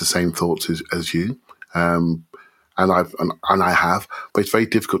not had the same thoughts as you. And I have, but it's very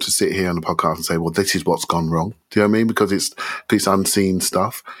difficult to sit here on the podcast and say, well, this is what's gone wrong. Do you know what I mean? Because it's unseen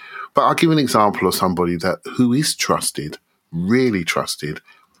stuff. But I'll give an example of somebody who is trusted, really trusted,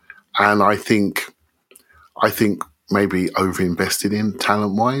 and I think maybe overinvested in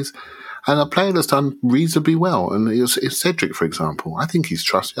talent-wise, and a player that's done reasonably well. And it's Cedric, for example. I think he's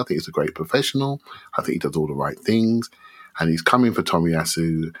trusted. I think he's a great professional. I think he does all the right things, and he's coming for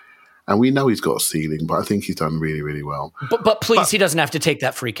Tomiyasu. And we know he's got a ceiling, but I think he's done really, really well. But please, he doesn't have to take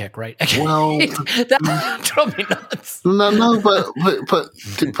that free kick, right? Well, that drove me nuts. No,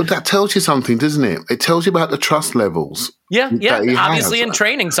 but that tells you something, doesn't it? It tells you about the trust levels. Yeah. Obviously, in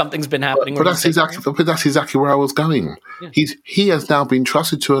training, something's been happening. But that's exactly where I was going. Yeah. He has now been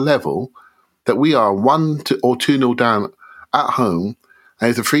trusted to a level that we are 1 or 2-0 down at home, and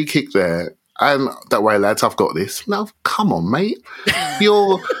there's a free kick there, and that way, lads, I've got this. Now, come on, mate,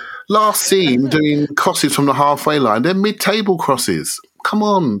 you're last seen doing crosses from the halfway line. They're mid-table crosses. Come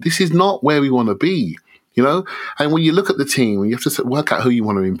on, this is not where we want to be, you know? And when you look at the team, you have to work out who you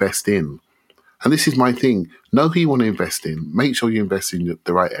want to invest in. And this is my thing. Know who you want to invest in. Make sure you invest in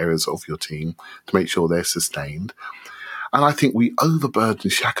the right areas of your team to make sure they're sustained. And I think we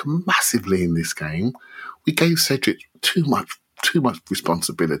overburdened Xhaka massively in this game. We gave Cedric too much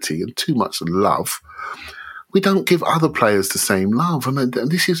responsibility and too much love. We don't give other players the same love. And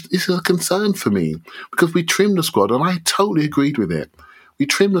this is a concern for me, because we trimmed the squad, and I totally agreed with it. We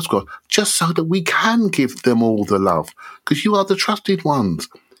trimmed the squad just so that we can give them all the love, because you are the trusted ones.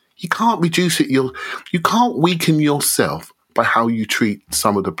 You can't reduce it. You can't weaken yourself by how you treat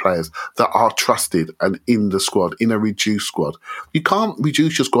some of the players that are trusted and in the squad, in a reduced squad. You can't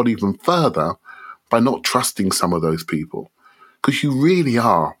reduce your squad even further by not trusting some of those people, because you really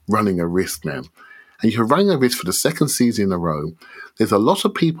are running a risk, man. And you're running a risk for the second season in a row. There's a lot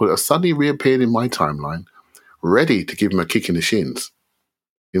of people that have suddenly reappeared in my timeline, ready to give him a kick in the shins.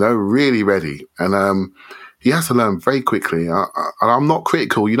 You know, really ready. And he has to learn very quickly. And I'm not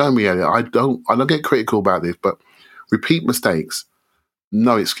critical. You know me, Elliot. I don't get critical about this, but repeat mistakes,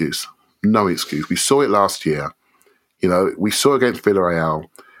 no excuse. No excuse. We saw it last year. You know, we saw against Villarreal.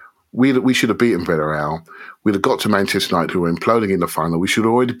 We should have beaten Villarreal. We'd have got to Manchester United, who were imploding in the final. We should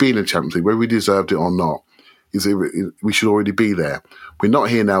have already been in the Champions League, whether we deserved it or not. We should already be there. We're not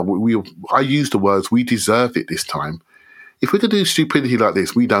here now. I use the words, we deserve it this time. If we're going to do stupidity like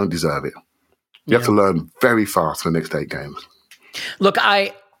this, we don't deserve it. You have to learn very fast for the next 8 games. Look,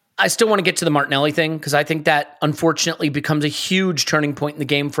 I still want to get to the Martinelli thing because I think that unfortunately becomes a huge turning point in the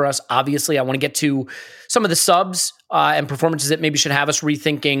game for us. Obviously, I want to get to some of the subs and performances that maybe should have us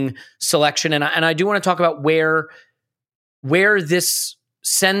rethinking selection. And I do want to talk about where this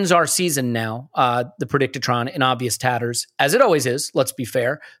sends our season now, the Predictatron in obvious tatters, as it always is, let's be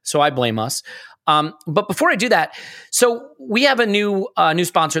fair. So I blame us. But before I do that, so we have a new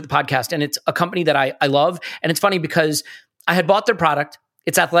sponsor at the podcast, and it's a company that I love. And it's funny because I had bought their product.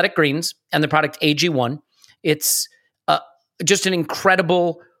 It's Athletic Greens and the product AG1. It's just an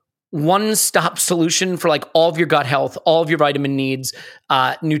incredible one-stop solution for like all of your gut health, all of your vitamin needs,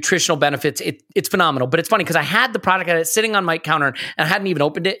 nutritional benefits. It's phenomenal. But it's funny because I had the product, I had it sitting on my counter and I hadn't even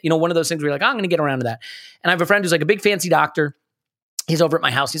opened it. You know, one of those things where you're like, oh, I'm going to get around to that. And I have a friend who's like a big fancy doctor. He's over at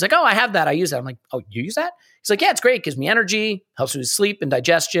my house. He's like, oh, I have that. I use that. I'm like, oh, you use that? He's like, yeah, it's great. It gives me energy, helps with sleep and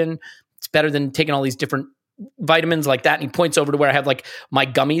digestion. It's better than taking all these different vitamins like that. And he points over to where I have like my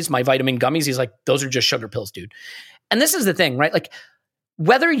gummies, my vitamin gummies. He's like, those are just sugar pills, dude. And this is the thing, right? Like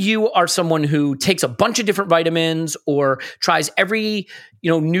whether you are someone who takes a bunch of different vitamins or tries every,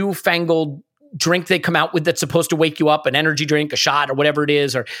 newfangled drink they come out with that's supposed to wake you up, an energy drink, a shot or whatever it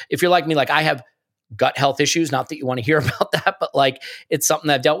is, or if you're like me, like I have gut health issues, not that you want to hear about that, but like it's something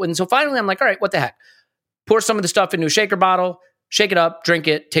that I've dealt with. And so finally I'm like, all right, what the heck? Pour some of the stuff into a shaker bottle, shake it up, drink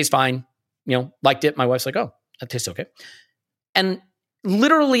it, tastes fine. Liked it. My wife's like, oh, that tastes okay. And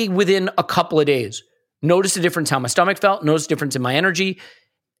literally within a couple of days, noticed a difference how my stomach felt, noticed a difference in my energy,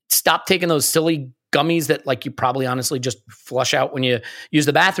 stopped taking those silly gummies that like you probably honestly just flush out when you use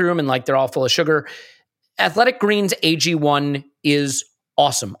the bathroom and like they're all full of sugar. Athletic Greens AG1 is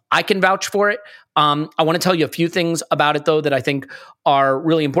awesome. I can vouch for it. I want to tell you a few things about it, though, that I think are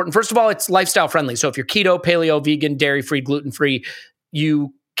really important. First of all, it's lifestyle friendly. So if you're keto, paleo, vegan, dairy-free, gluten-free,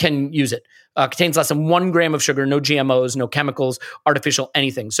 you can use it. Contains less than 1 gram of sugar, no GMOs, no chemicals, artificial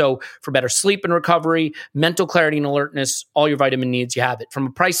anything. So for better sleep and recovery, mental clarity and alertness, all your vitamin needs, you have it. From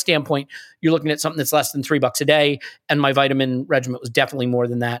a price standpoint, you're looking at something that's less than $3 a day. And my vitamin regimen was definitely more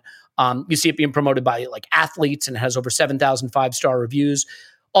than that. You see it being promoted by like athletes and it has over 7,000 5-star reviews.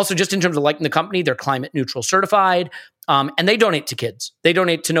 Also, just in terms of liking the company, they're climate neutral certified, and they donate to kids. They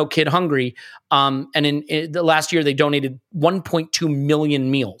donate to No Kid Hungry, and in the last year, they donated 1.2 million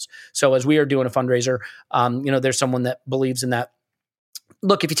meals. So as we are doing a fundraiser, there's someone that believes in that.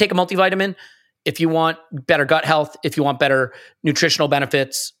 Look, if you take a multivitamin, if you want better gut health, if you want better nutritional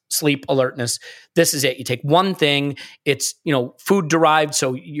benefits, sleep, alertness, this is it. You take one thing, it's food derived,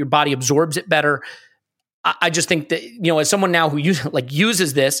 so your body absorbs it better. I just think that, as someone now who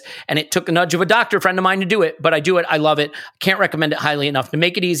uses this, and it took a nudge of a doctor friend of mine to do it, but I do it. I love it. Can't recommend it highly enough. To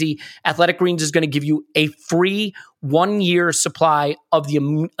make it easy, Athletic Greens is going to give you a free 1-year supply of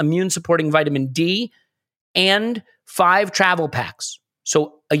the immune supporting vitamin D and 5 travel packs.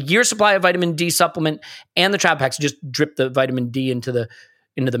 So a year supply of vitamin D supplement and the travel packs. Just drip the vitamin D into the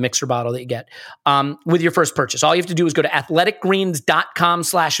mixer bottle that you get with your first purchase. All you have to do is go to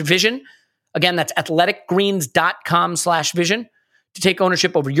athleticgreens.com/vision. Again, that's athleticgreens.com/vision to take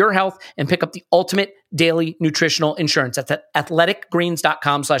ownership over your health and pick up the ultimate daily nutritional insurance. That's at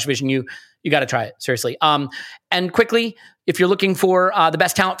athleticgreens.com/vision. You got to try it, seriously. And quickly, if you're looking for the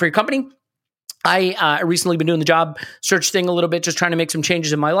best talent for your company, I recently been doing the job search thing a little bit, just trying to make some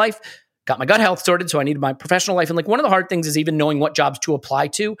changes in my life. Got my gut health sorted, so I needed my professional life. And like one of the hard things is even knowing what jobs to apply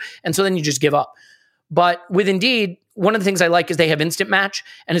to. And so then you just give up. But with Indeed, one of the things I like is they have Instant Match.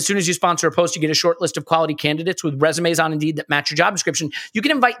 And as soon as you sponsor a post, you get a short list of quality candidates with resumes on Indeed that match your job description. You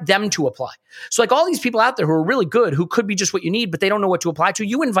can invite them to apply. So like all these people out there who are really good, who could be just what you need, but they don't know what to apply to,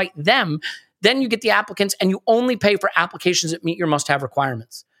 you invite them. Then you get the applicants and you only pay for applications that meet your must-have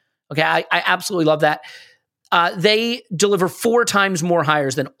requirements. Okay, I absolutely love that. They deliver 4 times more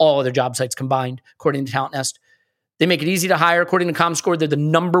hires than all other job sites combined, according to Talent Nest. They make it easy to hire. According to ComScore, they're the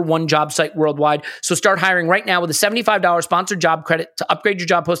 #1 job site worldwide. So start hiring right now with a $75 sponsored job credit to upgrade your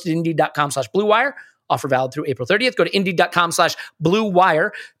job post at Indeed.com/BlueWire. Offer valid through April 30th. Go to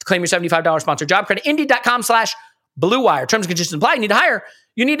Indeed.com/BlueWire to claim your $75 sponsored job credit. Indeed.com/BlueWire. Terms and conditions apply. You need to hire.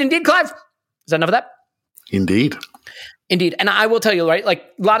 You need Indeed, Clive. Is that enough of that? Indeed. And I will tell you, right,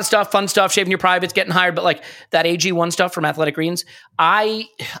 like a lot of stuff, fun stuff, shaving your privates, getting hired, but like that AG1 stuff from Athletic Greens, I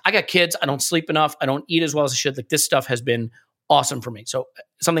got kids. I don't sleep enough. I don't eat as well as I should. Like this stuff has been awesome for me. So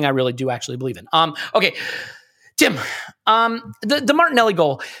something I really do actually believe in. Okay, Tim, the Martinelli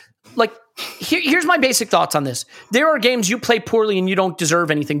goal, like, here's my basic thoughts on this. There are games you play poorly and you don't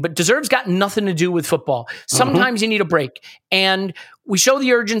deserve anything, but deserve's got nothing to do with football. Sometimes you need a break. And we show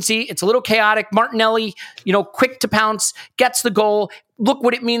the urgency. It's a little chaotic. Martinelli, quick to pounce, gets the goal. Look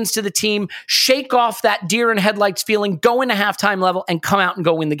what it means to the team. Shake off that deer in headlights feeling, go into halftime level and come out and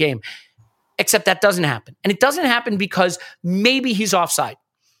go win the game. Except that doesn't happen. And it doesn't happen because maybe he's offside.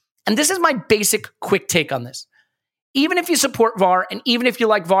 And this is my basic quick take on this. Even if you support VAR, and even if you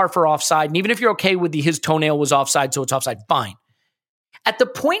like VAR for offside, and even if you're okay with his toenail was offside, so it's offside, fine. At the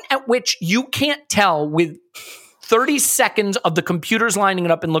point at which you can't tell with 30 seconds of the computers lining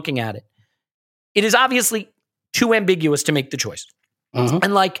it up and looking at it, it is obviously too ambiguous to make the choice.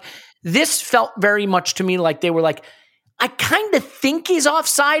 And this felt very much to me like they were like, I kind of think he's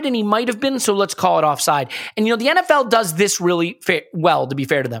offside and he might have been, so let's call it offside. And the NFL does this really well, to be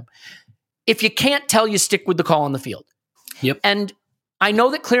fair to them. If you can't tell, you stick with the call on the field. Yep. And I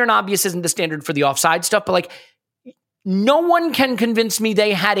know that clear and obvious isn't the standard for the offside stuff, but no one can convince me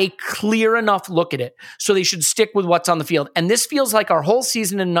they had a clear enough look at it, so they should stick with what's on the field. And this feels like our whole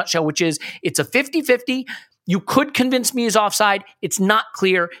season in a nutshell, which is it's a 50-50. You could convince me he's offside. It's not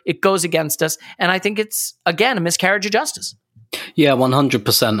clear. It goes against us. And I think it's, again, a miscarriage of justice. Yeah,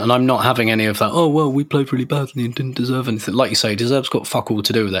 100%. And I'm not having any of that, oh, well, we played really badly and didn't deserve anything. Like you say, deserve's got fuck all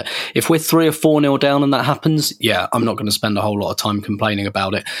to do with it. If we're 3 or 4-0 down and that happens, yeah, I'm not going to spend a whole lot of time complaining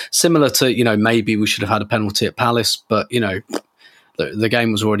about it. Similar to, maybe we should have had a penalty at Palace, but, the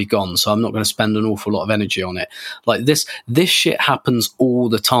game was already gone, so I'm not going to spend an awful lot of energy on it. Like this shit happens all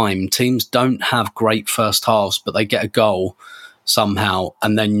the time. Teams don't have great first halves, but they get a goal somehow,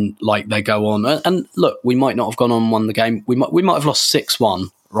 and then they go on. And look, we might not have gone on and won the game. We might have lost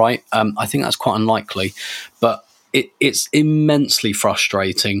 6-1, right? I think that's quite unlikely, but it's immensely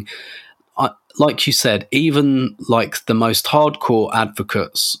frustrating. Like you said, even the most hardcore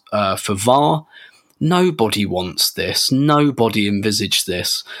advocates for VAR, nobody wants this. Nobody envisaged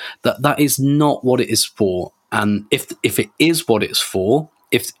this. That is not what it is for. And if it is what it's for,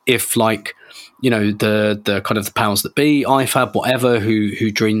 if the kind of the powers that be, IFAB, whatever,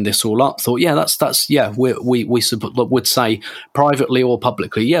 who dreamed this all up, thought, yeah, that's we support, would say privately or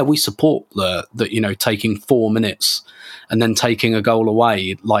publicly, yeah, we support the taking 4 minutes and then taking a goal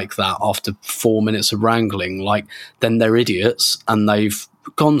away like that after 4 minutes of wrangling, then they're idiots and they've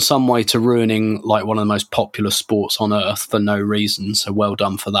gone some way to ruining one of the most popular sports on earth for no reason. So well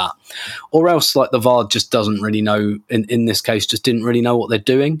done for that. Or else the VAR just doesn't really know, in this case, just didn't really know what they're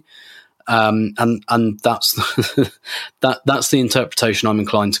doing. And that's that's the interpretation I'm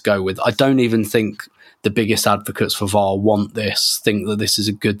inclined to go with. I don't even think the biggest advocates for VAR want this, think that this is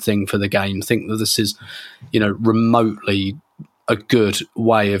a good thing for the game, think that this is, remotely a good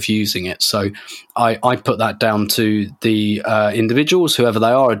way of using it. So I put that down to the individuals, whoever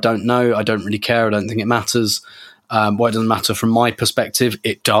they are. I don't know. I don't really care. I don't think it matters. It doesn't matter from my perspective.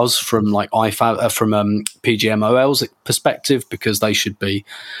 It does from IFAB, from PGMOL's perspective, because they should be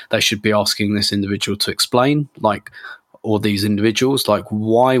asking this individual to explain, or these individuals,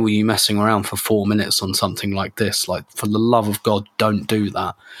 why were you messing around for 4 minutes on something like this? For the love of God, don't do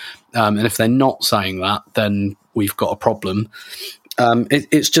that. And if they're not saying that, then we've got a problem.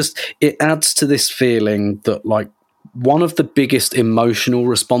 It adds to this feeling that one of the biggest emotional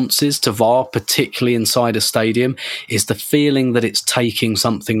responses to VAR, particularly inside a stadium, is the feeling that it's taking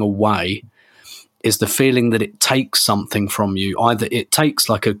something away, is the feeling that it takes something from you. Either it takes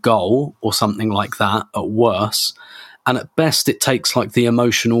a goal or something like that at worst, and at best it takes the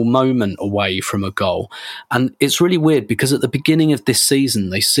emotional moment away from a goal. And it's really weird because at the beginning of this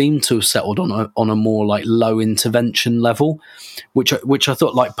season they seem to have settled on a more low intervention level, which I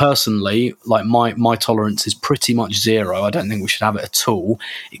thought personally my tolerance is pretty much zero. I don't think we should have it at all,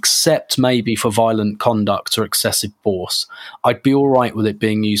 except maybe for violent conduct or excessive force. I'd be all right with it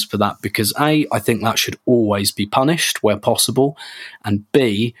being used for that because A, I think that should always be punished where possible, and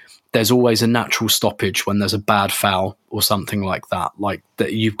B, there's always a natural stoppage when there's a bad foul or something like that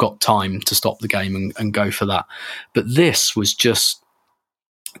you've got time to stop the game and go for that. But this was just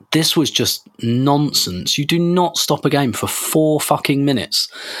nonsense. You do not stop a game for 4 fucking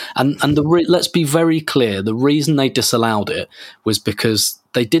minutes. And let's be very clear, the reason they disallowed it was because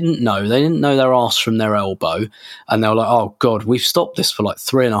They didn't know. They didn't know their arse from their elbow. And they were like, oh, God, we've stopped this for like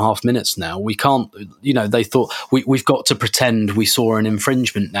 3.5 minutes now. We can't, they thought we've got to pretend we saw an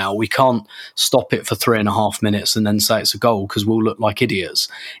infringement now. We can't stop it for 3.5 minutes and then say it's a goal because we'll look like idiots.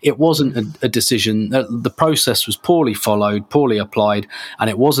 It wasn't a decision. The process was poorly followed, poorly applied, and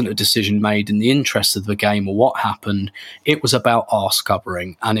it wasn't a decision made in the interest of the game or what happened. It was about arse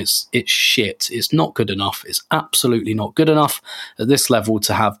covering, and it's shit. It's not good enough. It's absolutely not good enough at this level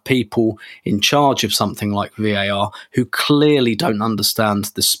to have people in charge of something like VAR who clearly don't understand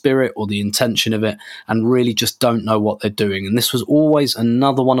the spirit or the intention of it and really just don't know what they're doing. And this was always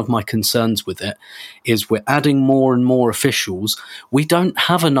another one of my concerns with it, is we're adding more and more officials. We don't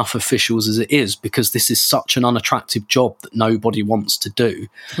have enough officials as it is because this is such an unattractive job that nobody wants to do.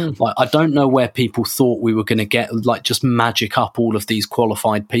 Like, I don't know where people thought we were going to get, like, just magic up all of these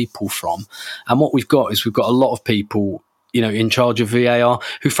qualified people from. And what we've got is we've got a lot of people in charge of VAR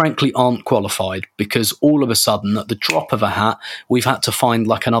who frankly aren't qualified, because all of a sudden at the drop of a hat we've had to find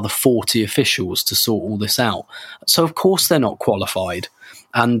like another 40 officials to sort all this out. So of course they're not qualified,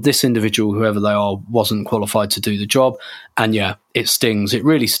 and this individual, whoever they are, wasn't qualified to do the job. And yeah, it stings. It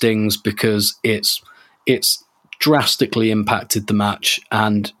really stings, because it's drastically impacted the match,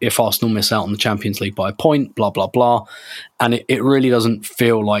 and if Arsenal miss out on the Champions League by a point, blah blah blah. And it really doesn't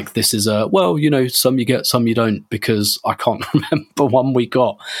feel like this is some you get, some you don't, because I can't remember one we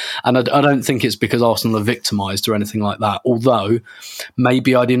got. And I don't think it's because Arsenal are victimised or anything like that, although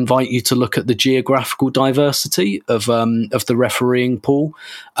maybe I'd invite you to look at the geographical diversity of the refereeing pool.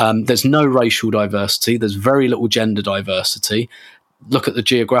 There's no racial diversity, there's very little gender diversity. Look at the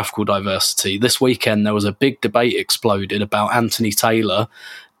geographical diversity. This weekend there was a big debate exploded about Anthony Taylor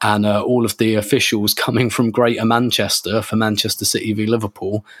and all of the officials coming from Greater Manchester for Manchester City v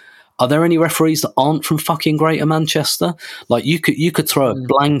Liverpool. Are there any referees that aren't from fucking Greater Manchester? Like, you could throw a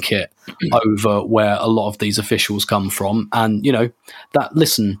blanket over where a lot of these officials come from, and a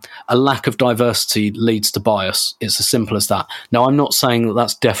lack of diversity leads to bias. It's as simple as that. Now, I'm not saying that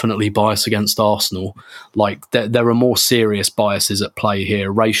that's definitely bias against Arsenal. Like, there are more serious biases at play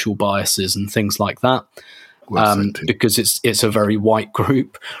here, racial biases and things like that. Because it's a very white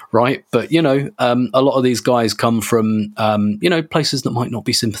group, right? But a lot of these guys come from places that might not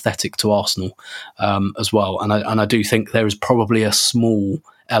be sympathetic to Arsenal as well. And I do think there is probably a small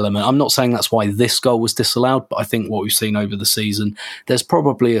element. I'm not saying that's why this goal was disallowed, but I think what we've seen over the season, there's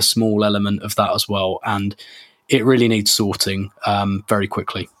probably a small element of that as well, and it really needs sorting very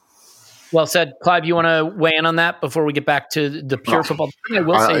quickly. Well said. Clive, you want to weigh in on that before we get back to the pure football? The thing I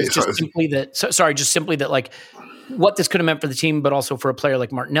will say is just simply that, like, what this could have meant for the team, but also for a player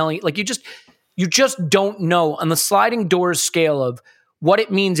like Martinelli. Like, you just don't know on the sliding doors scale of what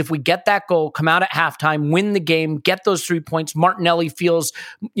it means if we get that goal, come out at halftime, win the game, get those 3 points. Martinelli feels,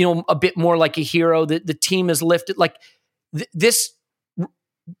 a bit more like a hero. The team is lifted. Like, this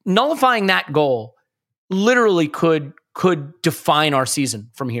nullifying that goal literally could define our season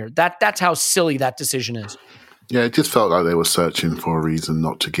from here. That's how silly that decision is. Yeah, it just felt like they were searching for a reason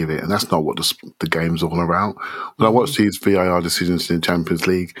not to give it, and that's not what the game's all about. When I watch these VAR decisions in the Champions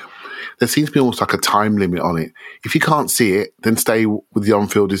League, there seems to be almost like a time limit on it. If you can't see it, then stay with the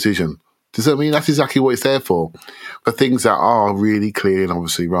on-field decision. Does that mean that's exactly what it's there for? For things that are really clear and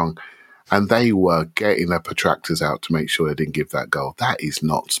obviously wrong. And they were getting their protractors out to make sure they didn't give that goal. That is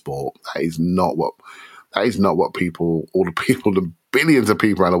not sport. That is not what people, all the people, the billions of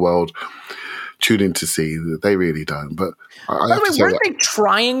people around the world tune in to see. They really don't. But by the way, weren't they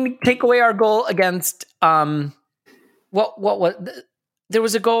trying to take away our goal against what there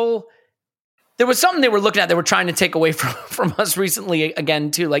was a goal? There was something they were looking at. They were trying to take away from us recently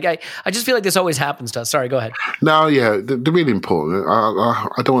again too. Like, I just feel like this always happens to us. Sorry, go ahead. No, yeah, they're really important.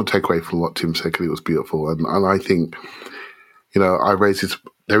 I don't want to take away from what Tim said because it was beautiful, and I think I raised this.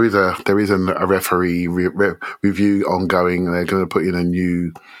 There is a referee review ongoing, and they're going to put in a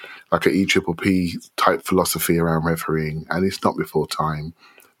new, like, a EPPP type philosophy around refereeing, and it's not before time.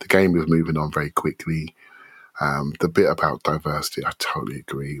 The game is moving on very quickly. The bit about diversity, I totally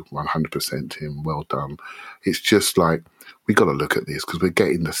agree, 100%, Tim. Well done. It's just like, we got to look at this because we're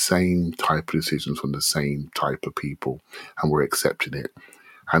getting the same type of decisions from the same type of people, and we're accepting it.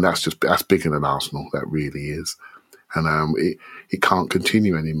 And that's bigger than Arsenal. That really is. And it can't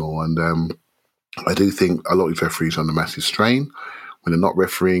continue anymore. And I do think a lot of these referees are under massive strain. When they're not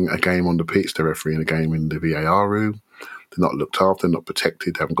refereeing a game on the pitch, they're refereeing a game in the VAR room. They're not looked after, they're not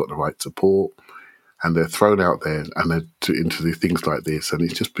protected, they haven't got the right support. And they're thrown out there and they're into the things like this. And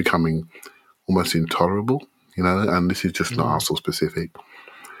it's just becoming almost intolerable, and this is just not Arsenal specific.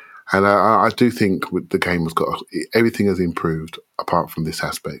 And I do think with the game has got everything has improved apart from this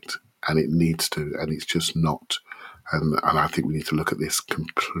aspect, and it needs to, and it's just not. And I think we need to look at this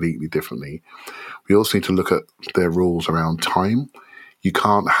completely differently. We also need to look at their rules around time. You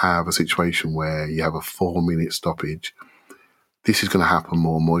can't have a situation where you have a 4-minute stoppage. This is going to happen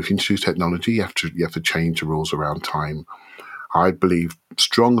more and more. If you introduce technology, you have to change the rules around time. I believe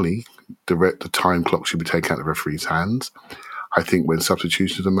strongly the time clock should be taken out of the referee's hands. I think when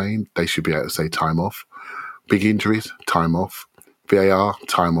substitutions are made, they should be able to say time off. Big injuries, time off. VAR,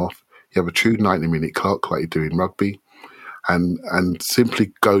 time off. You have a true 90-minute clock like you do in rugby, and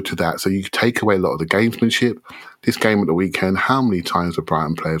simply go to that. So you take away a lot of the gamesmanship. This game at the weekend, how many times were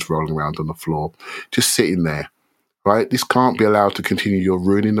Brighton players rolling around on the floor, just sitting there, right? This can't be allowed to continue. You're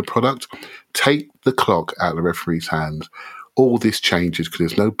ruining the product. Take the clock out of the referee's hands. All this changes because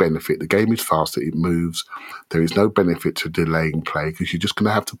there's no benefit. The game is faster, it moves. There is no benefit to delaying play because you're just going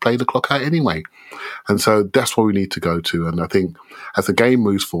to have to play the clock out anyway. And so that's what we need to go to. And I think as the game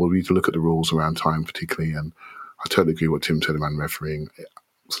moves forward, we need to look at the rules around time particularly. And I totally agree with what Tim said around refereeing.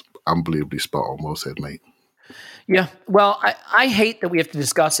 It's unbelievably spot on. Well said, mate. Yeah. Well, I hate that we have to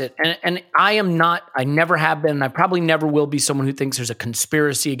discuss it. And I never have been, and I probably never will be someone who thinks there's a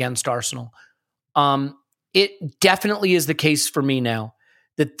conspiracy against Arsenal. It definitely is the case for me now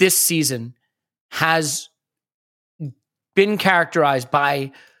that this season has been characterized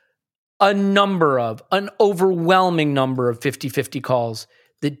by an overwhelming number of 50-50 calls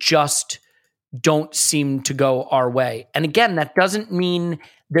that just don't seem to go our way. And again, that doesn't mean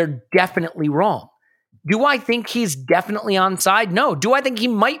they're definitely wrong. Do I think he's definitely onside? No. Do I think he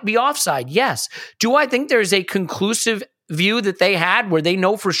might be offside? Yes. Do I think there's a conclusive view that they had where they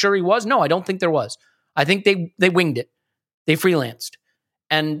know for sure he was? No, I don't think there was. I think they winged it. They freelanced.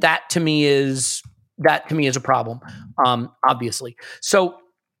 And that to me is a problem, obviously. So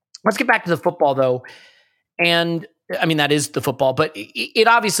let's get back to the football though. And I mean, that is the football, but it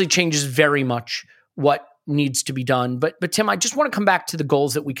obviously changes very much what needs to be done. But Tim, I just want to come back to the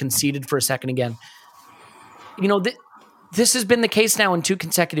goals that we conceded for a second again. You know, this has been the case now in 2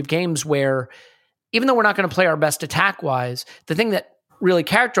 consecutive games where even though we're not going to play our best attack-wise, the thing that really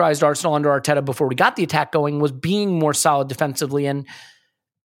characterized Arsenal under Arteta before we got the attack going was being more solid defensively. And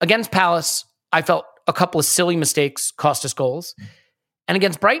against Palace, I felt a couple of silly mistakes cost us goals. And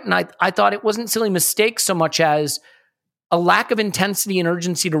against Brighton, I thought it wasn't silly mistakes so much as a lack of intensity and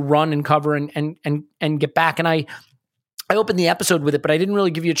urgency to run and cover and get back. And I opened the episode with it, but I didn't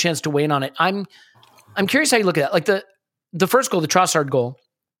really give you a chance to weigh in on it. I'm curious how you look at that. Like the first goal, the Trossard goal.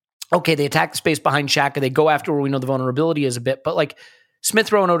 Okay, they attack the space behind Xhaka. They go after where we know the vulnerability is a bit, but like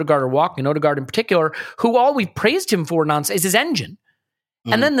Smith Rowe and Odegaard are walking, and Odegaard in particular, who all we've praised him for is his engine.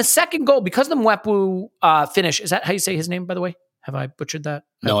 Mm. And then the second goal, because the Mwepu finish, is that how you say his name, by the way? Have I butchered that?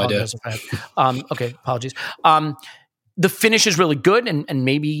 No idea. Okay, apologies. The finish is really good, and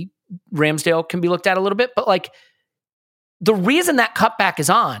maybe Ramsdale can be looked at a little bit, but like the reason that cutback is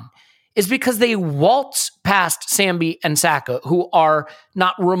on is because they waltz past Sambi and Saka, who are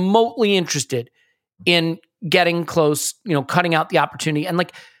not remotely interested in getting close, cutting out the opportunity. And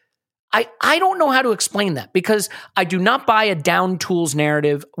like, I don't know how to explain that because I do not buy a down tools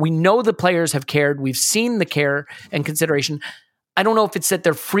narrative. We know the players have cared. We've seen the care and consideration. I don't know if it's that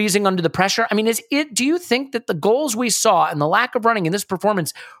they're freezing under the pressure. I mean, do you think that the goals we saw and the lack of running in this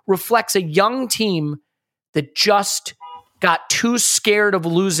performance reflects a young team that just got too scared of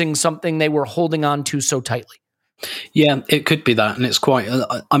losing something they were holding on to so tightly? Yeah, it could be that. And it's quite,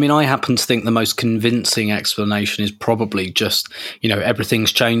 I mean, I happen to think the most convincing explanation is probably just,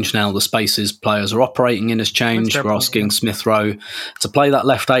 everything's changed now. The spaces players are operating in has changed. We're asking Smith Rowe to play that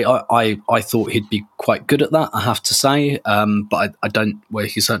left 8. I thought he'd be quite good at that, I have to say. But I don't, well,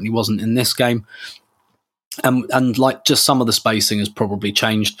 he certainly wasn't in this game. And like just some of the spacing has probably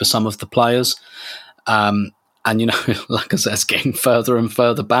changed for some of the players. And, like I said, it's getting further and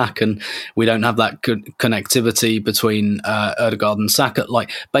further back, and we don't have that connectivity between Odegaard and Saka. Like,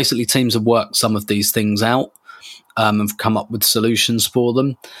 basically, teams have worked some of these things out and have come up with solutions for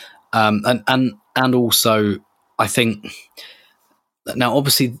them. And also, I think, now,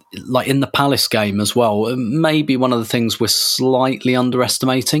 obviously, like in the Palace game as well, maybe one of the things we're slightly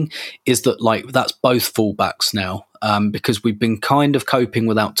underestimating is that, like, that's both fullbacks now. Because we've been kind of coping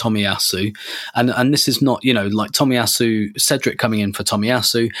without Tomiyasu. And this is not, like Tomiyasu, Cedric coming in for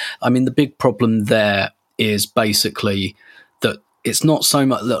Tomiyasu. I mean, the big problem there is basically that it's not so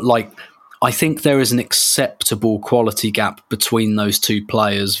much that, like, I think there is an acceptable quality gap between those two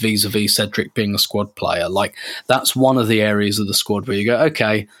players vis-a-vis Cedric being a squad player. Like, that's one of the areas of the squad where you go,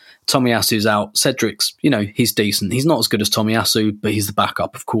 okay, Tomiyasu's out. Cedric's, he's decent. He's not as good as Tomiyasu, but he's the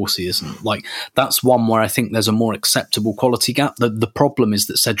backup. Of course he isn't. Like, that's one where I think there's a more acceptable quality gap. The problem is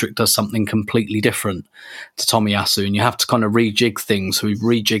that Cedric does something completely different to Tomiyasu, and you have to kind of rejig things. So we've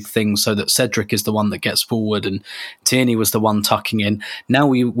rejigged things so that Cedric is the one that gets forward and Tierney was the one tucking in. Now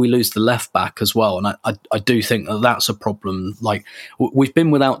we lose the left back as well, and I do think that that's a problem. Like, we've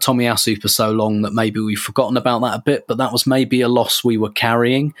been without Tomiyasu for so long that maybe we've forgotten about that a bit, but that was maybe a loss we were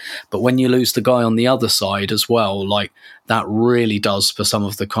carrying. But when you lose the guy on the other side as well, like, that really does for some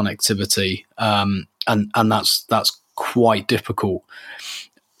of the connectivity, and that's quite difficult.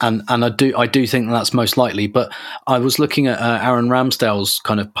 And I do think that's most likely. But I was looking at Aaron Ramsdale's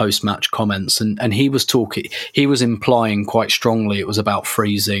kind of post-match comments, and he was implying quite strongly it was about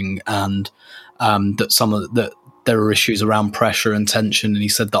freezing, and that there were issues around pressure and tension. And he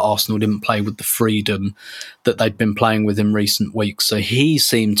said that Arsenal didn't play with the freedom that they'd been playing with in recent weeks. So he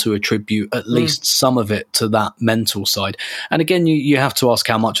seemed to attribute at least some of it to that mental side. And again, you have to ask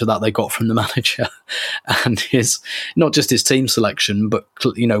how much of that they got from the manager and not just his team selection, but,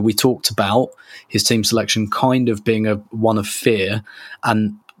 we talked about his team selection kind of being one of fear.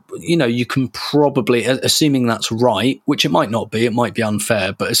 And you can probably, assuming that's right, which it might not be, it might be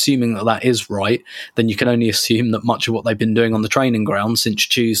unfair, but assuming that is right, then you can only assume that much of what they've been doing on the training ground since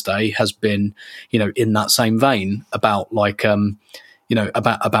Tuesday has been, in that same vein about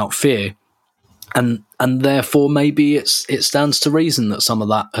about fear. And therefore maybe it stands to reason that some of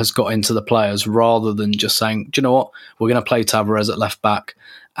that has got into the players rather than just saying, do you know what, we're going to play Tavares at left back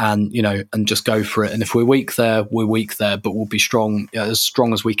and just go for it. And if we're weak there, we're weak there, but we'll be strong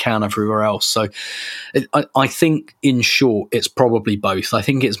as we can everywhere else. So I think, in short, it's probably both. I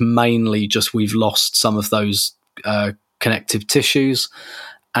think it's mainly just we've lost some of those connective tissues.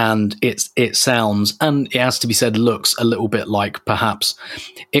 And it sounds, and it has to be said, looks a little bit like perhaps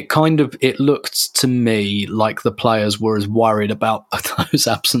it looked to me like the players were as worried about those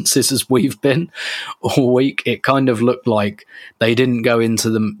absences as we've been all week. It kind of looked like they didn't go into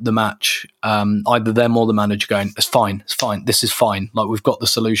the match, either them or the manager going, it's fine, this is fine. Like, we've got the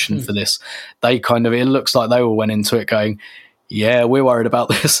solution for this. It looks like they all went into it going, yeah, we're worried about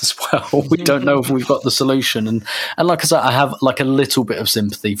this as well. We don't know if we've got the solution. And like I said, I have like a little bit of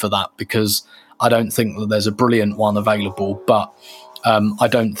sympathy for that, because I don't think that there's a brilliant one available, but I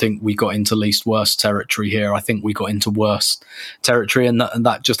don't think we got into least worst territory here. I think we got into worst territory, and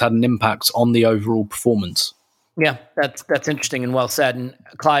that just had an impact on the overall performance. Yeah, that's interesting and well said. And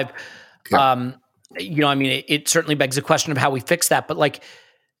Clive, Yeah. It certainly begs the question of how we fix that. But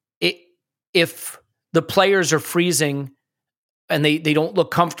if the players are freezing and they don't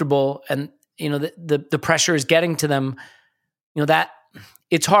look comfortable, and the pressure is getting to them, that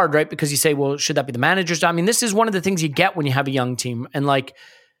it's hard, right? Because you say, well, should that be the manager's job? I mean, this is one of the things you get when you have a young team, and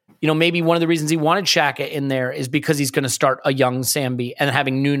maybe one of the reasons he wanted Xhaka in there is because he's going to start a young Sambi, and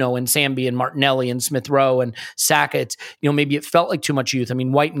having Nuno and Sambi and Martinelli and Smith Rowe and Saka. It's, maybe it felt like too much youth. I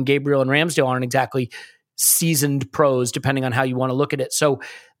mean, White and Gabriel and Ramsdale aren't exactly seasoned pros, depending on how you want to look at it. So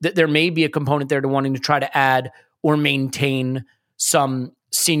there may be a component there to wanting to try to add or maintain some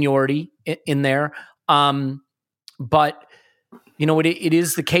seniority in there. But, it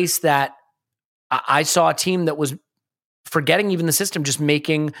is the case that I saw a team that was forgetting even the system, just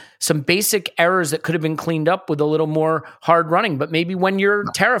making some basic errors that could have been cleaned up with a little more hard running. But maybe when you're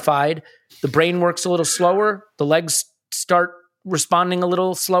terrified, the brain works a little slower, the legs start responding a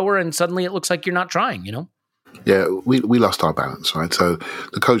little slower, and suddenly it looks like you're not trying, Yeah, we lost our balance, right? So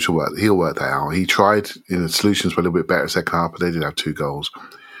the coach he'll work that out. He tried, the solutions were a little bit better second half, but they did have 2 goals.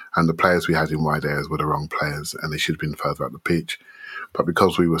 And the players we had in wide areas were the wrong players, and they should have been further up the pitch. But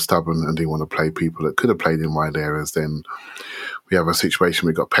because we were stubborn and didn't want to play people that could have played in wide areas, then we have a situation.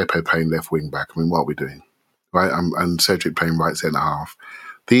 We got Pepe playing left wing back. I mean, what are we doing? Right? And Cedric playing right centre half.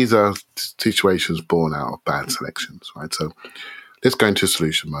 These are situations born out of bad selections, right? So let's go into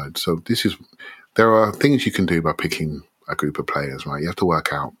solution mode. So there are things you can do by picking a group of players, right? You have to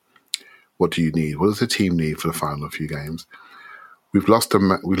work out, what do you need? What does the team need for the final few games? We've lost a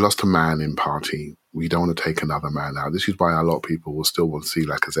man in Partey. We don't want to take another man out. This is why a lot of people will still want to see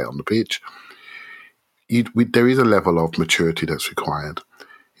Lacazette on the pitch. There is a level of maturity that's required.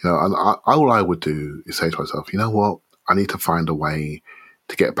 And all I would do is say to myself, you know what? I need to find a way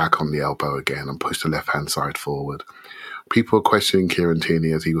to get back on the elbow again and push the left-hand side forward. People are questioning Kieran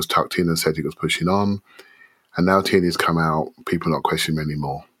Tierney as he was tucked in and said he was pushing on. And now Tierney's come out. People are not questioning him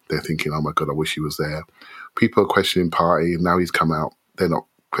anymore. They're thinking, oh my God, I wish he was there. People are questioning Partey. Now he's come out. They're not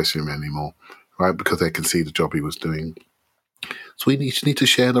questioning him anymore, right? Because they can see the job he was doing. So we need to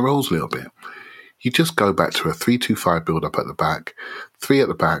share the roles a little bit. You just go back to a 3-2-5 build-up at the back, 3 at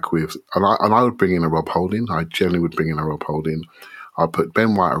the back with, and I would bring in a Rob Holding. I generally would bring in a Rob Holding. I'll put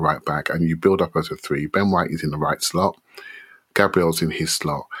Ben White at right back, and you build up as a 3. Ben White is in the right slot. Gabriel's in his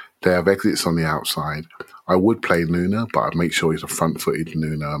slot. They have exits on the outside. I would play Nuna, but I'd make sure he's a front-footed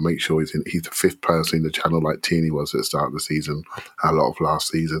Nuna. I'd make sure he's the 5th person in the channel like Tierney was at the start of the season, a lot of last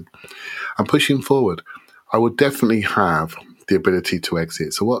season. And pushing forward, I would definitely have the ability to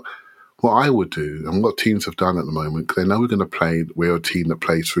exit. So what I would do, and what teams have done at the moment, because they know we're a team that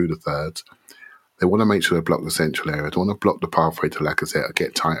plays through the thirds, they want to make sure they block the central area. They want to block the pathway to Lacazette or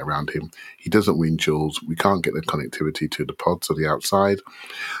get tight around him. He doesn't win duels. We can't get the connectivity to the pods or the outside.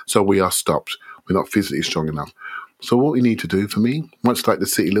 So we are stopped. We're not physically strong enough. So what we need to do, for me, much like the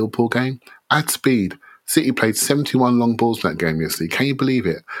City-Liverpool game, add speed. City played 71 long balls in that game yesterday. Can you believe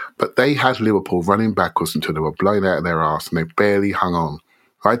it? But they had Liverpool running backwards until they were blown out of their arse and they barely hung on.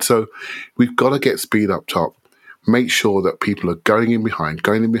 Right? So we've got to get speed up top. Make sure that people are going in behind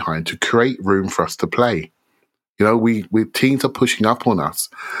to create room for us to play. You know, we teams are pushing up on us.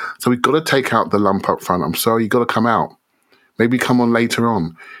 So we've got to take out the lump up front. I'm sorry, you've got to come out. Maybe come on later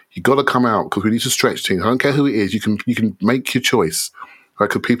on. You've got to come out because we need to stretch teams. I don't care who it is. You can make your choice, right?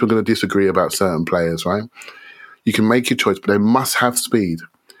 Because people are going to disagree about certain players, right? You can make your choice, but they must have speed.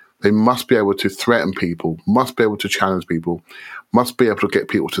 They must be able to threaten people, must be able to challenge people, must be able to get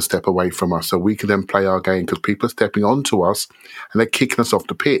people to step away from us so we can then play our game because people are stepping onto us and they're kicking us off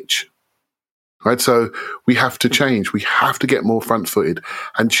the pitch. Right? So we have to change. We have to get more front-footed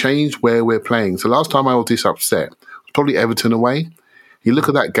and change where we're playing. So last time I was this upset was probably Everton away. You look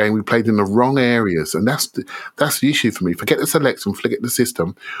at that game, we played in the wrong areas, and that's the issue for me. Forget the selection, forget the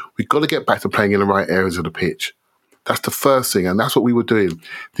system. We've got to get back to playing in the right areas of the pitch. That's the first thing, and that's what we were doing.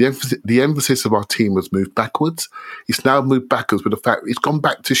 The emphasis of our team was moved backwards. It's now moved backwards with the fact it's gone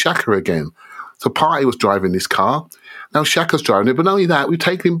back to Xhaka again. So Partey was driving this car. Now Xhaka's driving it, but not only that, we've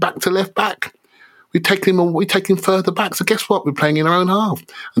taken him back to left back. We take him further back. So guess what? We're playing in our own half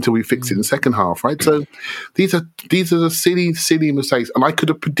until we fix it in the second half, right? So these are the silly mistakes. And I could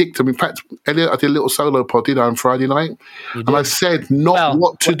have predicted. In fact, Elliot, I did a little solo pod, did I, on Friday night? And I said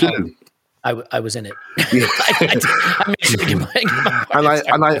what to do. I was in it. Yeah. I made sure to get my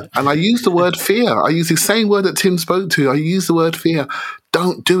and I used the word fear. I used the same word that Tim spoke to. I used the word fear.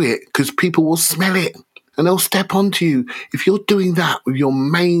 Don't do it because people will smell it and they'll step onto you. If you're doing that with your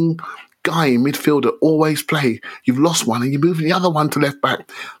main guy in midfield that always play, you've lost one and you're moving the other one to left back.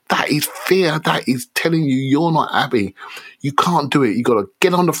 That is fear. That is telling you you're not happy. You can't do it. You got to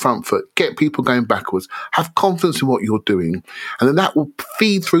get on the front foot, get people going backwards, have confidence in what you're doing, and then that will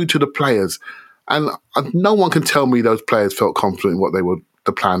feed through to the players. And no one can tell me those players felt confident in what they were,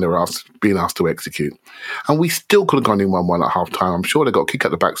 the plan they were being asked to execute. And we still could have gone in 1-1 at half time. I'm sure they got a kick at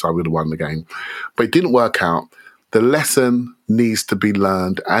the backside, we would have won the game. But it didn't work out. The lesson needs to be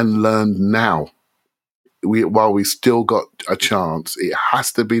learned and learned now. While we still got a chance, it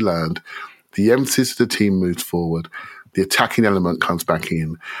has to be learned. The emphasis of the team moves forward. The attacking element comes back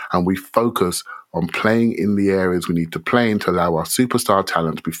in, and we focus on playing in the areas we need to play in to allow our superstar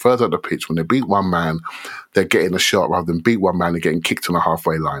talent to be further up the pitch. When they beat one man, they're getting a shot rather than beat one man and getting kicked on the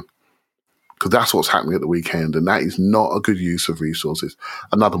halfway line. Because that's what's happening at the weekend, and that is not a good use of resources.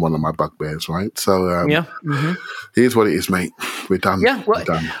 Another one of my bugbears, right? So, here's what it is, mate. We're done. Yeah, well, we're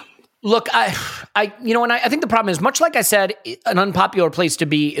done. Look, I think the problem is, much like I said, an unpopular place to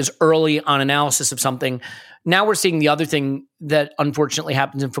be is early on analysis of something. Now we're seeing the other thing that unfortunately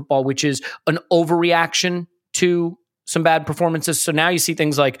happens in football, which is an overreaction to some bad performances. So now you see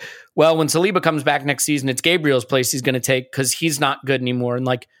things like, well, when Saliba comes back next season, it's Gabriel's place he's going to take because he's not good anymore. And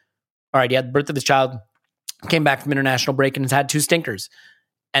like, all right, he had the birth of his child, came back from international break and has had 2 stinkers.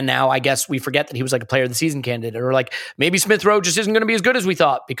 And now I guess we forget that he was like a player of the season candidate, or like maybe Smith Rowe just isn't going to be as good as we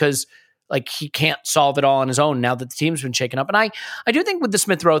thought because like he can't solve it all on his own now that the team's been shaken up. And I do think with the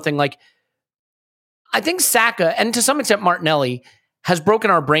Smith Rowe thing, like I think Saka and to some extent Martinelli has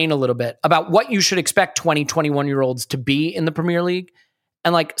broken our brain a little bit about what you should expect 20, 21-year-olds to be in the Premier League.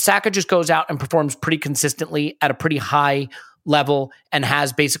 And like Saka just goes out and performs pretty consistently at a pretty high level and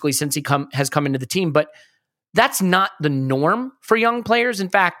has basically since he has come into the team. But that's not the norm for young players. In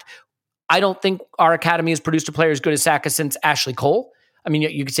fact, I don't think our academy has produced a player as good as Saka since Ashley Cole. I mean,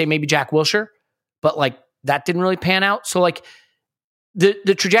 you could say maybe Jack Wilshere, but like that didn't really pan out. So like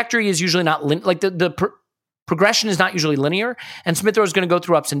the trajectory is usually not progression is not usually linear, and Smith Rowe is going to go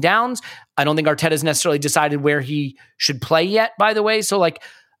through ups and downs. I don't think Arteta's necessarily decided where he should play yet, by the way. So like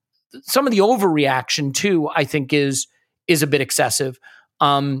some of the overreaction too, I think is a bit excessive.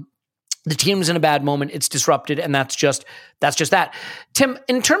 The team's in a bad moment. It's disrupted, and that's just that. Tim,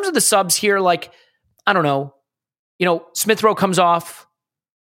 in terms of the subs here, like I don't know, Smith Rowe comes off,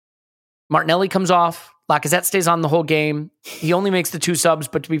 Martinelli comes off, Lacazette stays on the whole game. He only makes the 2 subs,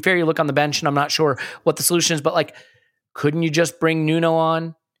 but to be fair, you look on the bench and I'm not sure what the solution is, but like, couldn't you just bring Nuno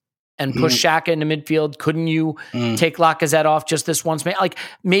on and push Xhaka into midfield? Couldn't you take Lacazette off just this once? Like,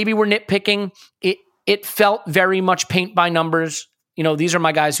 maybe we're nitpicking. It felt very much paint by numbers. These are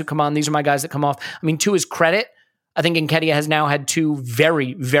my guys who come on. These are my guys that come off. I mean, to his credit, I think Nketiah has now had 2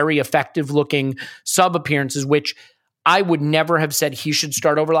 very, very effective looking sub appearances, which I would never have said he should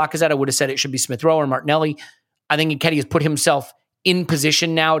start over Lacazette. I would have said it should be Smith Rowe or Martinelli. I think Nketiah has put himself in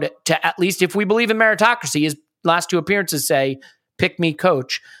position now to at least, if we believe in meritocracy, his last 2 appearances say, pick me,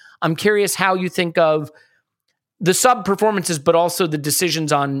 coach. I'm curious how you think of the sub performances, but also the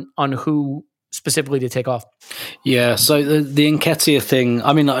decisions on who specifically to take off. Yeah, so the Nketiah thing,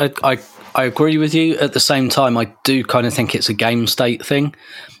 I mean, I agree with you. At the same time, I do kind of think it's a game state thing,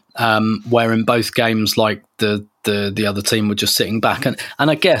 where in both games, like the other team were just sitting back, and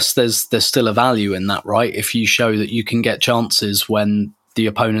I guess there's still a value in that, right? If you show that you can get chances when the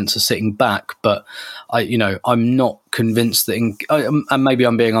opponents are sitting back, but I'm not convinced that, and maybe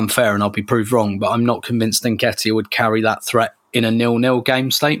I'm being unfair and I'll be proved wrong, but I'm not convinced Nketiah would carry that threat in a 0-0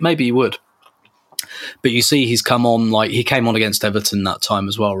 game state. Maybe he would. But you see, he's come on, like he came on against Everton that time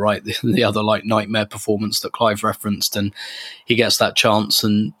as well, right? The other like nightmare performance that Clive referenced, and he gets that chance,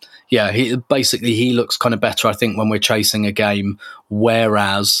 and yeah, he looks kind of better, I think, when we're chasing a game.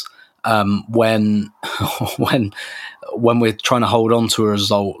 Whereas when we're trying to hold on to a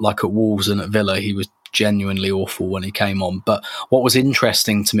result, like at Wolves and at Villa, he was genuinely awful when he came on. But what was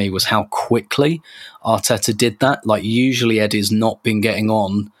interesting to me was how quickly Arteta did that. Like usually Eddie's not been getting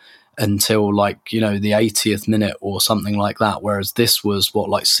on until the 80th minute or something like that, whereas this was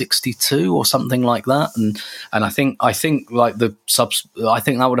 62 or something like that, and I think like the subs, I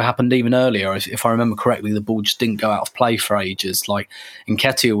think that would have happened even earlier if I remember correctly. The ball just didn't go out of play for ages. Like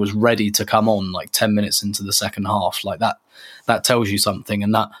Nketiah was ready to come on like 10 minutes into the second half. Like that tells you something,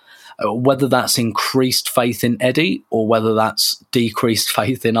 and that whether that's increased faith in Eddie or whether that's decreased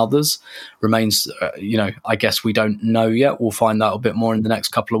faith in others remains, I guess we don't know yet. We'll find out a bit more in the next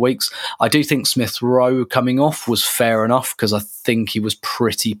couple of weeks. I do think Smith Rowe coming off was fair enough because I think he was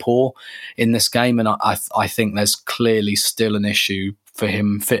pretty poor in this game, and I think there's clearly still an issue for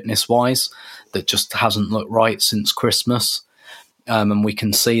him fitness-wise that just hasn't looked right since Christmas, and we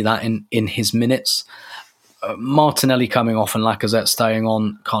can see that in his minutes. Martinelli coming off and Lacazette staying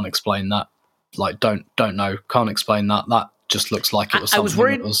on, can't explain that. Like, don't know, can't explain that. That just looks like it was something. I was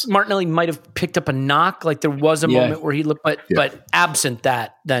worried Martinelli might have picked up a knock. Like there was a moment where he looked, but absent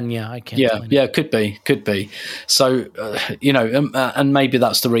that, then I can't. Yeah, could be. So and maybe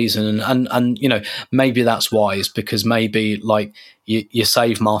that's the reason, and maybe that's wise because maybe like you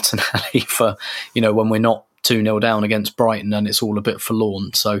save Martinelli for when we're not 2-0 down against Brighton and it's all a bit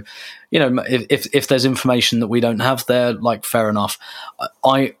forlorn. So, if there's information that we don't have there, like fair enough.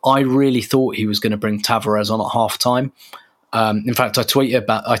 I really thought he was going to bring Tavares on at half time. In fact, I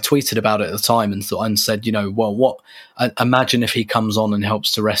tweeted about it at the time and said, imagine if he comes on and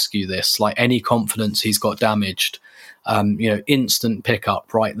helps to rescue this. Like any confidence he's got damaged, instant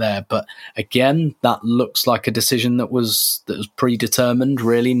pickup right there. But again, that looks like a decision that was predetermined,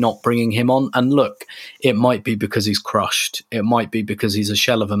 really, not bringing him on. And look, it might be because he's crushed. It might be because he's a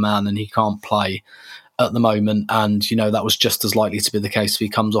shell of a man and he can't play at the moment. And, that was just as likely to be the case if he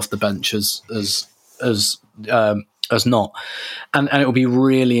comes off the bench as not. And it will be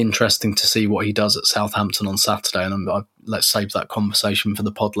really interesting to see what he does at Southampton on Saturday. And let's save that conversation for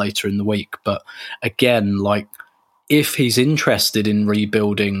the pod later in the week. But again, like, if he's interested in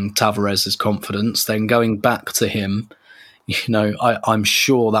rebuilding Tavares' confidence, then going back to him, I'm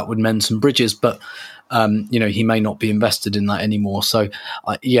sure that would mend some bridges, but he may not be invested in that anymore. So,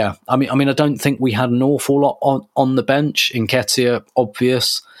 I don't think we had an awful lot on the bench. Nketiah,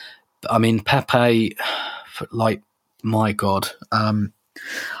 obvious. I mean, Pepe, like, my God.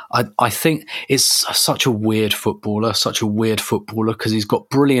 I think it's such a weird footballer because he's got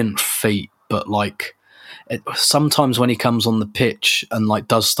brilliant feet, but like, sometimes when he comes on the pitch and like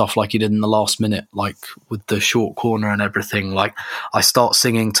does stuff like he did in the last minute, like with the short corner and everything, like I start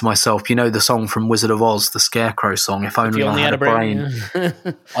singing to myself, the song from Wizard of Oz, the Scarecrow song, If Only I Had a Brain. Yeah.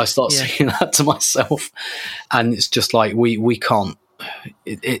 I start singing that to myself, and it's just like we can't.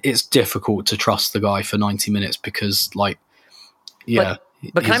 It's difficult to trust the guy for 90 minutes because, like, yeah.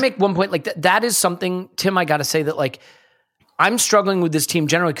 But can I make one point? Like that is something, Tim, I got to say that like I'm struggling with this team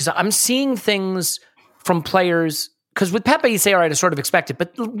generally because I'm seeing things from players because with Pepe, you say, all right, I sort of expect it.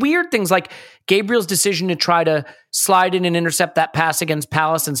 But weird things like Gabriel's decision to try to slide in and intercept that pass against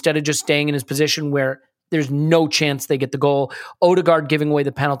Palace instead of just staying in his position where there's no chance they get the goal. Odegaard giving away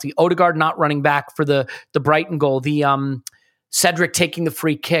the penalty. Odegaard not running back for the Brighton goal. The Cedric taking the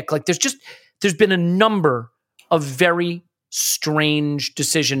free kick. Like there's been a number of very strange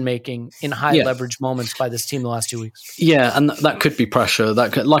decision-making in high-leverage moments by this team the last 2 weeks. Yeah, and that could be pressure.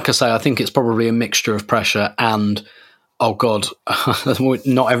 Like I say, I think it's probably a mixture of pressure and, oh God,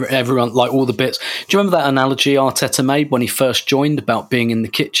 not everyone, like all the bits. Do you remember that analogy Arteta made when he first joined about being in the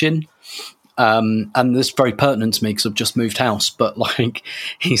kitchen? And this is very pertinent to me because I've just moved house. But like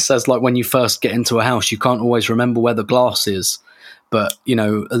he says, like when you first get into a house, you can't always remember where the glass is. But, you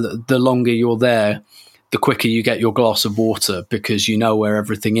know, the longer you're there, the quicker you get your glass of water because you know where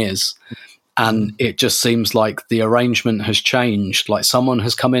everything is. And it just seems like the arrangement has changed. Like someone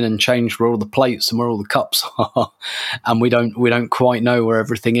has come in and changed where all the plates and where all the cups are, and we don't quite know where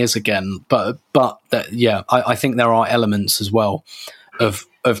everything is again. But I think there are elements as well of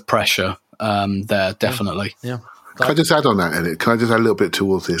pressure there, definitely. Yeah. Can I just add on that, Elliot? Can I just add a little bit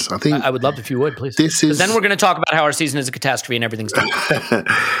towards this? I think I would love if you would, please. Because then we're going to talk about how our season is a catastrophe and everything's done.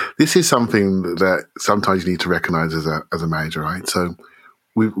 This is something that sometimes you need to recognise as a manager, right? So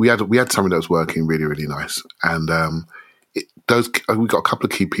we had something that was working really, really nice, and we got a couple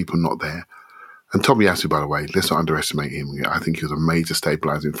of key people not there. And Tomiyasu, by the way, let's not underestimate him. I think he was a major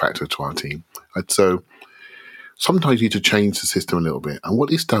stabilising factor to our team. Right? So sometimes you need to change the system a little bit, and what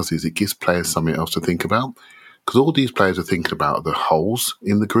this does is it gives players something else to think about. Because all these players are thinking about the holes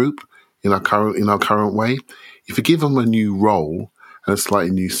in the group in our current way. If you give them a new role and a slightly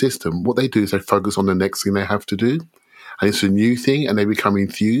new system, what they do is they focus on the next thing they have to do, and it's a new thing, and they become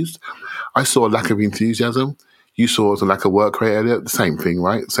enthused. I saw a lack of enthusiasm. You saw a lack of work rate. Elliot. The same thing,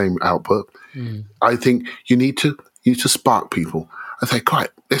 right? Same output. I think you need to spark people and say,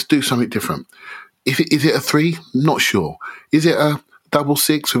 "Right, let's do something different." Is it a 3? Not sure. Is it a double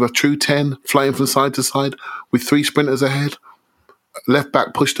 6 with a true 10 flying from side to side with 3 sprinters ahead? Left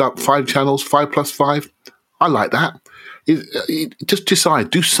back pushed up, 5 channels, 5+5. I like that. Just decide,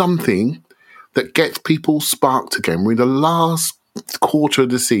 do something that gets people sparked again. We're in the last quarter of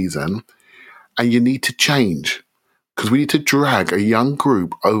the season and you need to change because we need to drag a young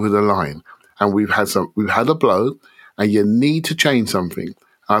group over the line. And we've had a blow and you need to change something. And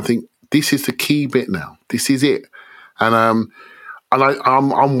I think this is the key bit now. This is it. And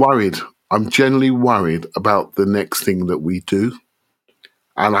I'm worried. I'm genuinely worried about the next thing that we do,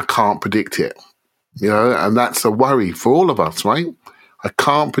 and I can't predict it. You know, and that's a worry for all of us, right? I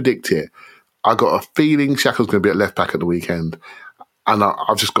can't predict it. I got a feeling Xhaka's going to be at left back at the weekend, and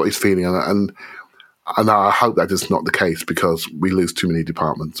I've just got his feeling, and I hope that is not the case because we lose too many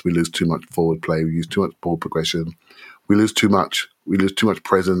departments. We lose too much forward play. We use too much ball progression. We lose too much. We lose too much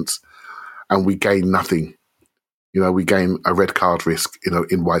presence, and we gain nothing. You know, we gain a red card risk, you know,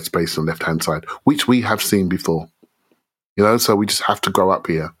 in wide space on the left-hand side, which we have seen before. You know, so we just have to grow up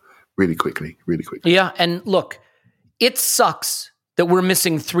here really quickly. Yeah, and look, it sucks that we're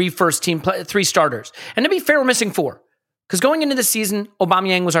missing 3 starters. And to be fair, we're missing 4. Because going into the season,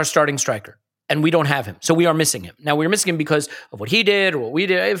 Aubameyang was our starting striker, and we don't have him. So we are missing him. Now, we're missing him because of what he did or what we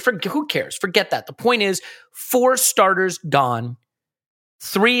did. Who cares? Forget that. The point is, 4 starters gone.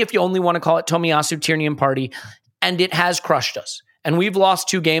 3, if you only want to call it Tomiyasu, Tierney, and Partey. And it has crushed us. And we've lost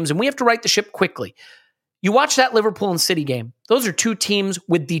 2 games, and we have to right the ship quickly. You watch that Liverpool and City game. Those are 2 teams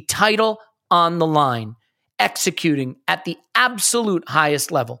with the title on the line, executing at the absolute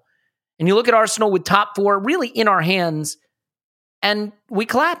highest level. And you look at Arsenal with top 4 really in our hands, and we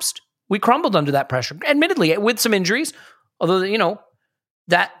collapsed. We crumbled under that pressure, admittedly, with some injuries, although, you know,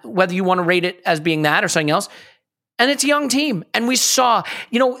 that whether you want to rate it as being that or something else. And it's a young team. And we saw,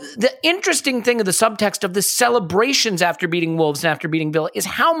 you know, the interesting thing of the subtext of the celebrations after beating Wolves and after beating Villa is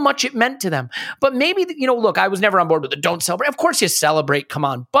how much it meant to them. But maybe, you know, look, I was never on board with the don't celebrate. Of course you celebrate, come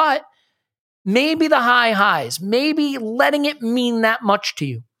on. But maybe the highs, maybe letting it mean that much to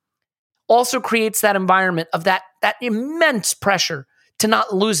you also creates that environment of that immense pressure to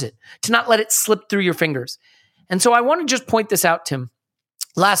not lose it, to not let it slip through your fingers. And so I want to just point this out, Tim.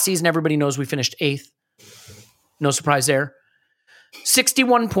 Last season, everybody knows we finished 8th. No surprise there.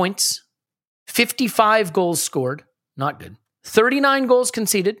 61 points, 55 goals scored, not good. 39 goals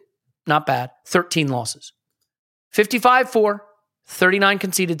conceded, not bad. 13 losses. 55-4, 39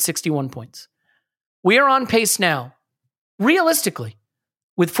 conceded, 61 points. We are on pace now, realistically,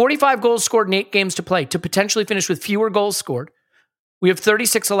 with 45 goals scored in 8 games to play, to potentially finish with fewer goals scored. We have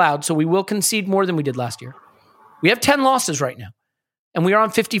 36 allowed, so we will concede more than we did last year. We have 10 losses right now. and we are on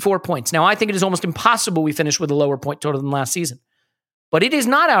 54 points. Now, I think it is almost impossible we finish with a lower point total than last season. But it is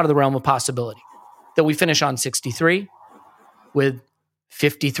not out of the realm of possibility that we finish on 63 with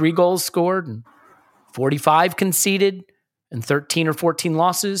 53 goals scored and 45 conceded and 13 or 14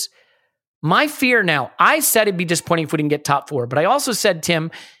 losses. My fear now, I said it'd be disappointing if we didn't get top 4, but I also said,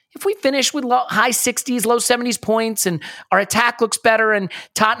 Tim, if we finish with high 60s, low 70s points and our attack looks better and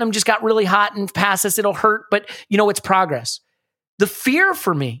Tottenham just got really hot and past us, it'll hurt, but it's progress. The fear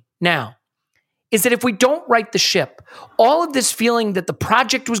for me now is that if we don't right the ship, all of this feeling that the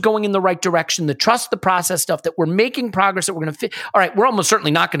project was going in the right direction, the trust the process stuff, that we're making progress, that we're going to fit. All right, we're almost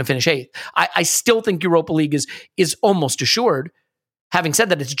certainly not going to finish 8th. I still think Europa League is almost assured. Having said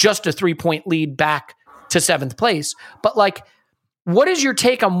that, it's just a 3-point lead back to 7th place. But what is your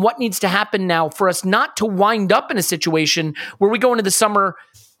take on what needs to happen now for us not to wind up in a situation where we go into the summer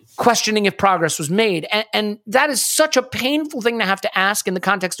questioning if progress was made? And that is such a painful thing to have to ask in the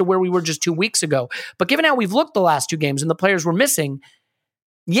context of where we were just 2 weeks ago. But given how we've looked the last 2 games and the players we're missing,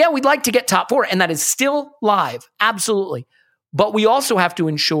 yeah, we'd like to get top 4, and that is still live, absolutely. But we also have to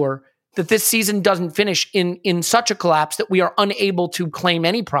ensure that this season doesn't finish in such a collapse that we are unable to claim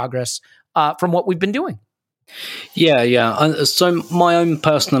any progress from what we've been doing. Yeah. So my own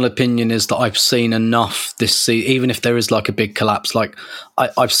personal opinion is that I've seen enough this season, even if there is a big collapse,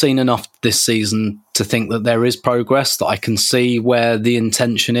 I've seen enough this season to think that there is progress, that I can see where the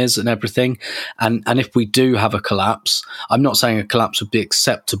intention is and everything. And if we do have a collapse, I'm not saying a collapse would be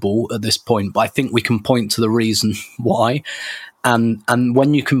acceptable at this point, but I think we can point to the reason why. And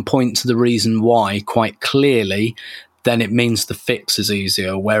when you can point to the reason why quite clearly, then it means the fix is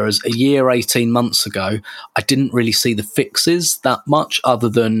easier. Whereas a year, 18 months ago, I didn't really see the fixes that much other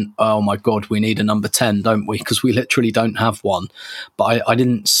than, oh my God, we need a number 10, don't we? Because we literally don't have one. But I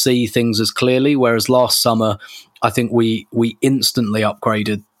didn't see things as clearly. Whereas last summer, I think we instantly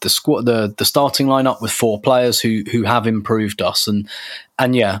upgraded the squad, the starting lineup with 4 players who have improved us.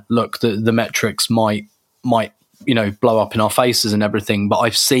 And yeah, look, the metrics might blow up in our faces and everything, but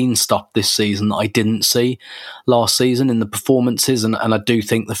I've seen stuff this season that I didn't see last season in the performances, and I do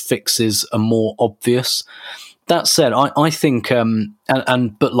think the fixes are more obvious. That said, I think,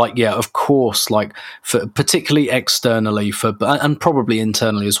 of course, for particularly externally and probably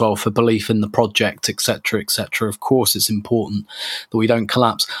internally as well, for belief in the project, etc., of course, it's important that we don't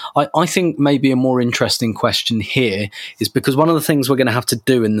collapse. I think maybe a more interesting question here is because one of the things we're going to have to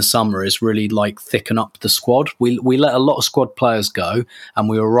do in the summer is really thicken up the squad. We let a lot of squad players go, and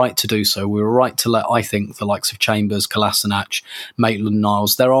we were right to do so. We were right to let, I think, the likes of Chambers, Kolasinac,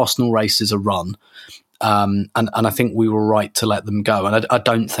 Maitland-Niles, their Arsenal races are run. And I think we were right to let them go. And I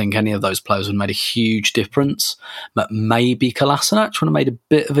don't think any of those players would have made a huge difference. But maybe Kolasinac would have made a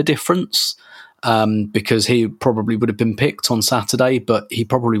bit of a difference because he probably would have been picked on Saturday, but he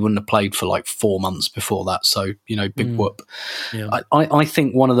probably wouldn't have played for 4 months before that. So, big whoop. Yeah. I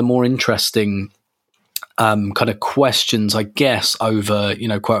think one of the more interesting kind of questions, I guess, over,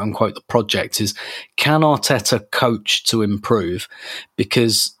 quote unquote, the project is, can Arteta coach to improve?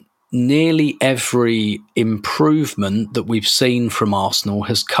 Because nearly every improvement that we've seen from Arsenal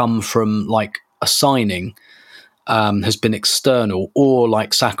has come from a signing, has been external, or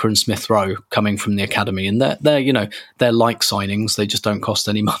Saka and Smith Rowe coming from the academy, and they're signings. They just don't cost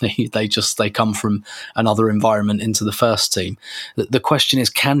any money. They come from another environment into the first team. The question is,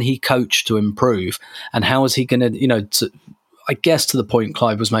 can he coach to improve, and how is he going to? I guess to the point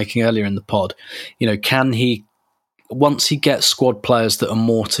Clive was making earlier in the pod, can he? Once he gets squad players that are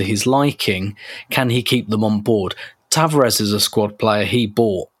more to his liking, can he keep them on board? Tavares is a squad player he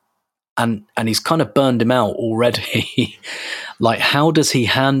bought, and he's kind of burned him out already. How does he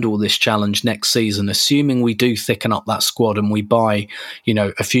handle this challenge next season, assuming we do thicken up that squad and we buy,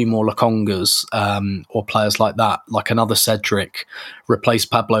 a few more Lokongas or players like that, like another Cedric, replace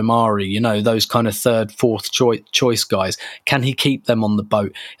Pablo Mari, those kind of third, fourth choice guys. Can he keep them on the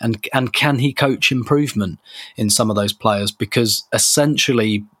boat? And can he coach improvement in some of those players? Because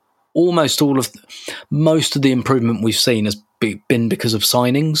essentially, most of the improvement we've seen has been because of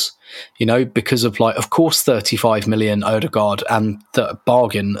signings, because of course 35 million Ødegaard and the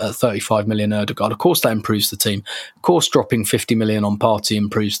bargain at 35 million Ødegaard. Of course that improves the team. Of course dropping 50 million on Partey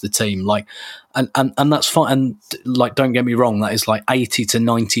improves the team. And that's fine. And don't get me wrong, that is 80 to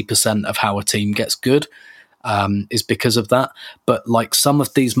 90% of how a team gets good. Is because of that. But some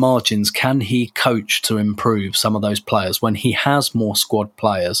of these margins, can he coach to improve some of those players when he has more squad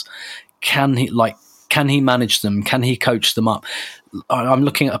players? Can he Can he manage them? Can he coach them up? I'm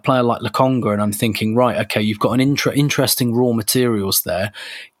looking at a player like Lokonga and I'm thinking, right, okay, you've got an interesting raw materials there.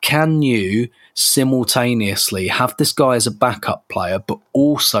 Can you simultaneously have this guy as a backup player, but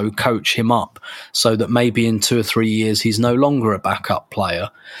also coach him up so that maybe in 2 or 3 years he's no longer a backup player?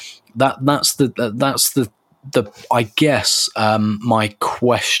 That's the I guess my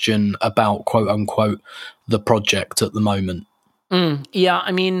question about quote unquote the project at the moment. Yeah,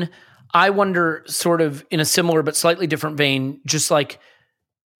 I mean, I wonder, sort of in a similar but slightly different vein, just like,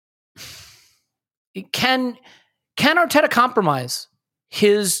 can Arteta compromise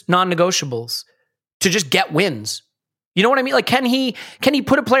his non-negotiables to just get wins? You know what I mean? Like, can he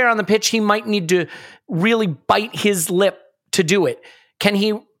put a player on the pitch he might need to really bite his lip to do it? Can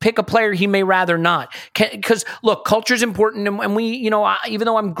he pick a player he may rather not? Because look, culture is important, and we, even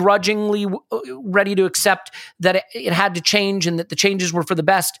though I'm grudgingly ready to accept that it had to change and that the changes were for the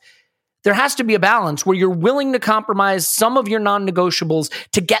best, there has to be a balance where you're willing to compromise some of your non-negotiables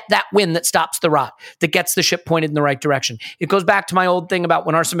to get that win that stops the rot, that gets the ship pointed in the right direction. It goes back to my old thing about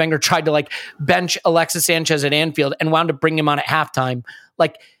when Arsene Wenger tried to bench Alexis Sanchez at Anfield and wound up bringing him on at halftime.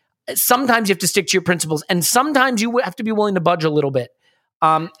 Sometimes you have to stick to your principles, and sometimes you have to be willing to budge a little bit.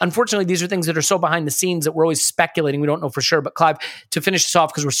 Unfortunately, these are things that are so behind the scenes that we're always speculating. We don't know for sure. But Clive, to finish this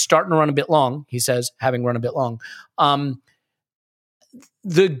off, because we're starting to run a bit long, he says, having run a bit long,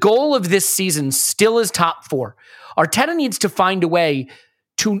 the goal of this season still is top 4. Arteta needs to find a way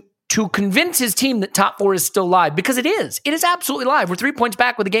to convince his team that top 4 is still live, because it is. It is absolutely live. We're 3 points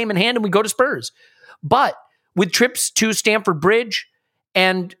back with a game in hand and we go to Spurs. But with trips to Stamford Bridge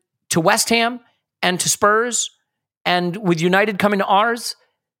and to West Ham and to Spurs, and with United coming to ours,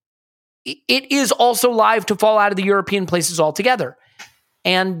 it is also live to fall out of the European places altogether.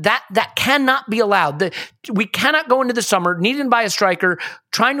 And that cannot be allowed. We cannot go into the summer needing to buy a striker,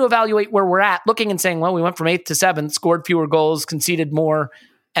 trying to evaluate where we're at, looking and saying, well, we went from 8th to 7th, scored fewer goals, conceded more,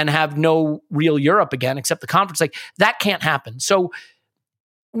 and have no real Europe again, except the conference. That can't happen. So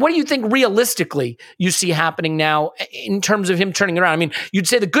what do you think realistically you see happening now in terms of him turning around? I mean, you'd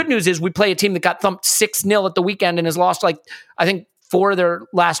say the good news is we play a team that got thumped 6-0 at the weekend and has lost, I think, 4 of their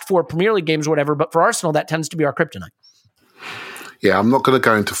last 4 Premier League games or whatever. But for Arsenal, that tends to be our kryptonite. Yeah, I'm not going to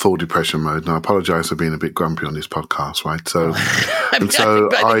go into full depression mode, and I apologise for being a bit grumpy on this podcast, right? So, I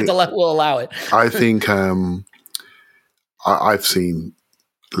think we'll allow it. I think I've seen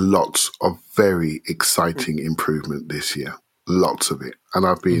lots of very exciting improvement this year, lots of it, and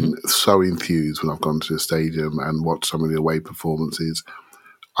I've been so enthused when I've gone to the stadium and watched some of the away performances.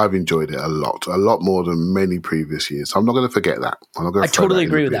 I've enjoyed it a lot more than many previous years. So I'm not going to forget that. I totally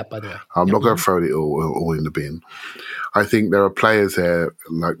agree with that, by the way. I'm not going to throw it all in the bin. I think there are players there,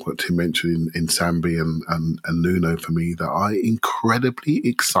 like what Tim mentioned in Sambi and Nuno for me, that are incredibly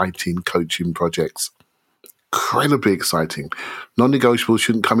exciting coaching projects. Incredibly exciting. Non-negotiables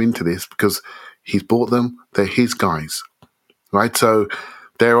shouldn't come into this because he's bought them. They're his guys, right? So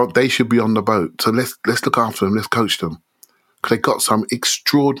they should be on the boat. So let's look after them. Let's coach them. Because they've got some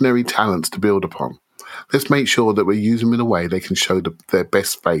extraordinary talents to build upon. Let's make sure that we use them in a way they can show their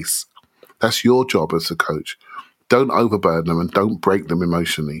best face. That's your job as a coach. Don't overburden them and don't break them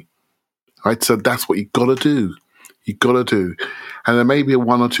emotionally. Right? So that's what you've got to do. You've got to do. And there may be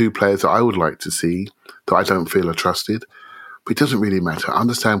 1 or 2 players that I would like to see that I don't feel are trusted. But it doesn't really matter. I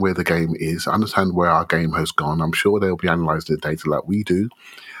understand where the game is. I understand where our game has gone. I'm sure they'll be analysing the data like we do.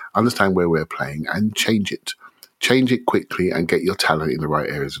 Understand where we're playing and change it. Change it quickly and get your talent in the right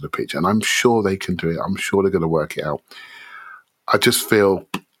areas of the pitch. And I'm sure they can do it. I'm sure they're going to work it out. I just feel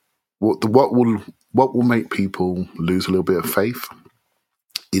what will make people lose a little bit of faith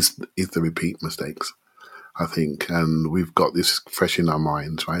is the repeat mistakes, I think. And we've got this fresh in our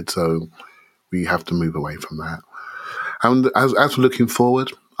minds, right? So we have to move away from that. And as we're looking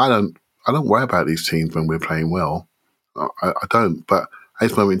forward, I don't worry about these teams when we're playing well. I don't. But at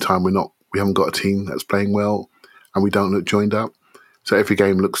this moment in time, we haven't got a team that's playing well. And we don't look joined up. So every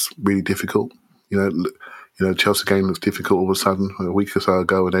game looks really difficult. Chelsea game looks difficult all of a sudden. A week or so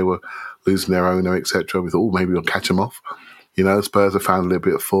ago when they were losing their owner, etc. We thought, maybe we'll catch them off. Spurs have found a little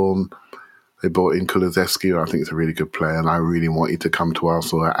bit of form. They brought in Kulusevski, I think he's a really good player, and I really wanted to come to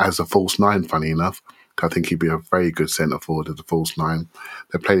Arsenal as a false 9, funny enough. I think he'd be a very good centre forward as a false 9.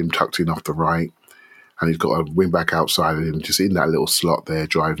 They played him tucked in off the right. And he's got a wing back outside of him, just in that little slot there,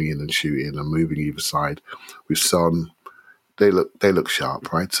 driving in and shooting and moving either side. With Son, they look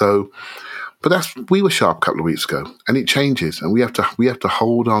sharp, right? So, but we were sharp a couple of weeks ago, and it changes, and we have to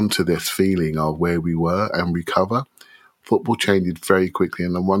hold on to this feeling of where we were and recover. Football changes very quickly,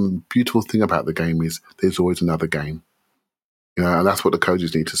 and the one beautiful thing about the game is there's always another game. And that's what the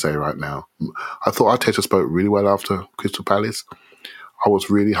coaches need to say right now. I thought Arteta spoke really well after Crystal Palace. I was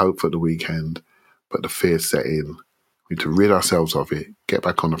really hopeful at the weekend, but the fear set in. We need to rid ourselves of it, get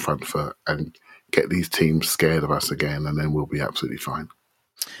back on the front foot, and get these teams scared of us again, and then we'll be absolutely fine.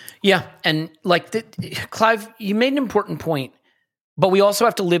 Yeah, and Clive, you made an important point, but we also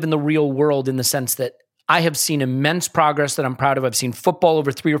have to live in the real world in the sense that I have seen immense progress that I'm proud of. I've seen football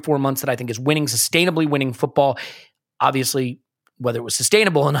over 3 or 4 months that I think is sustainably winning football. Obviously, whether it was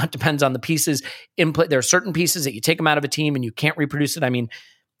sustainable or not depends on the pieces. There are certain pieces that you take them out of a team and you can't reproduce it. I mean,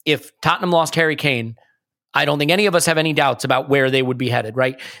 if Tottenham lost Harry Kane, I don't think any of us have any doubts about where they would be headed,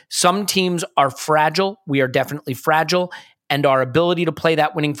 right? Some teams are fragile. We are definitely fragile. And our ability to play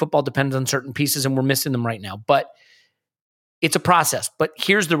that winning football depends on certain pieces, and we're missing them right now. But it's a process. But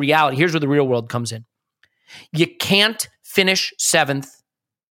here's the reality. Here's where the real world comes in. You can't finish 7th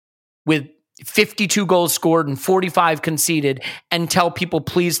with 52 goals scored and 45 conceded and tell people,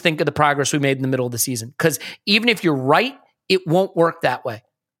 please think of the progress we made in the middle of the season. Because even if you're right, it won't work that way.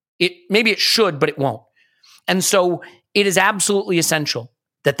 Maybe it should, but it won't. And so it is absolutely essential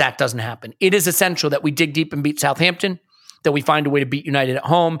that doesn't happen. It is essential that we dig deep and beat Southampton, that we find a way to beat United at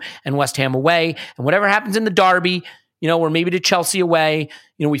home and West Ham away. And whatever happens in the derby, or maybe to Chelsea away,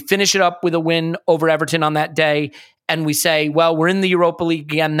 we finish it up with a win over Everton on that day. And we say, well, we're in the Europa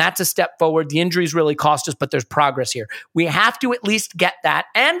League again. That's a step forward. The injuries really cost us, but there's progress here. We have to at least get that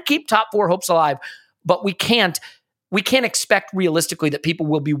and keep top 4 hopes alive. But we can't expect realistically that people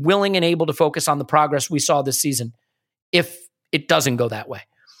will be willing and able to focus on the progress we saw this season if it doesn't go that way.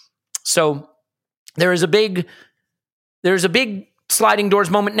 So there is a big sliding doors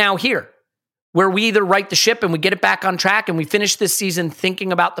moment now here, where we either right the ship and we get it back on track and we finish this season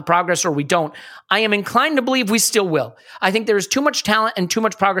thinking about the progress, or we don't. I am inclined to believe we still will. I think there is too much talent and too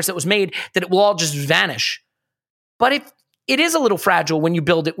much progress that was made that it will all just vanish. But it is a little fragile when you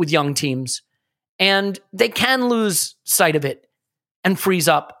build it with young teams, and they can lose sight of it and freeze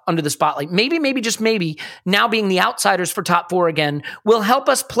up under the spotlight. Maybe, just maybe, now being the outsiders for top 4 again will help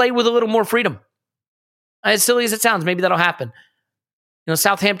us play with a little more freedom. As silly as it sounds, maybe that'll happen.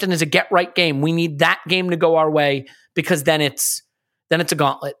 Southampton is a get-right game. We need that game to go our way, because then it's a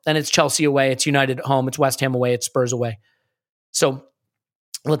gauntlet. Then it's Chelsea away, it's United at home, it's West Ham away, it's Spurs away. So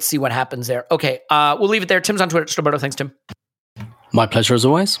let's see what happens there. Okay, we'll leave it there. Tim's on Twitter. Roberto, thanks, Tim. My pleasure as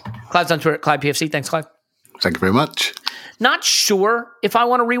always. Clive's on Twitter, Clive PFC. Thanks, Clive. Thank you very much. Not sure if I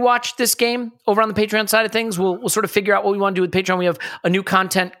want to rewatch this game over on the Patreon side of things. We'll sort of figure out what we want to do with Patreon. We have a new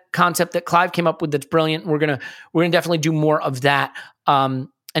content concept that Clive came up with that's brilliant. We're gonna definitely do more of that. And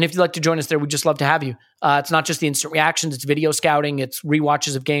if you'd like to join us there, we'd just love to have you. It's not just the instant reactions; it's video scouting, it's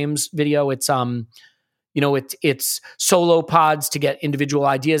rewatches of games video. It's it's solo pods to get individual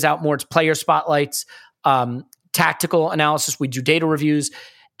ideas out more. It's player spotlights, tactical analysis. We do data reviews,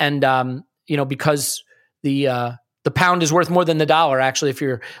 and because the pound is worth more than the dollar. Actually, if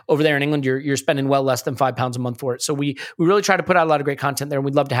you're over there in England, you're spending well less than £5 a month for it. So we really try to put out a lot of great content there, and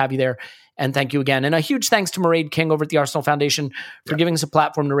we'd love to have you there. And thank you again. And a huge thanks to Mairead King over at the Arsenal Foundation for giving us a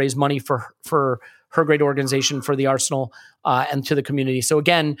platform to raise money for her great organization, for the Arsenal, and to the community. So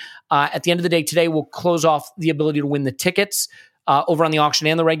again, at the end of the day today, we'll close off the ability to win the tickets over on the auction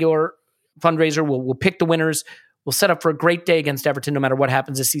and the regular fundraiser. We'll pick the winners. We'll set up for a great day against Everton no matter what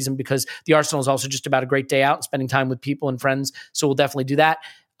happens this season, because the Arsenal is also just about a great day out and spending time with people and friends. So we'll definitely do that.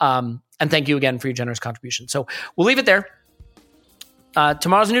 And thank you again for your generous contribution. So we'll leave it there.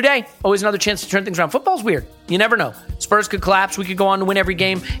 Tomorrow's a new day. Always another chance to turn things around. Football's weird. You never know. Spurs could collapse. We could go on to win every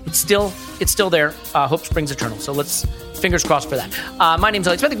game. It's still there. Hope springs eternal. So let's fingers crossed for that. My name's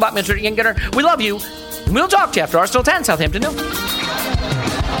Alex Smith. Botman, we love you. And we'll talk to you after Arsenal 10, Southampton 0.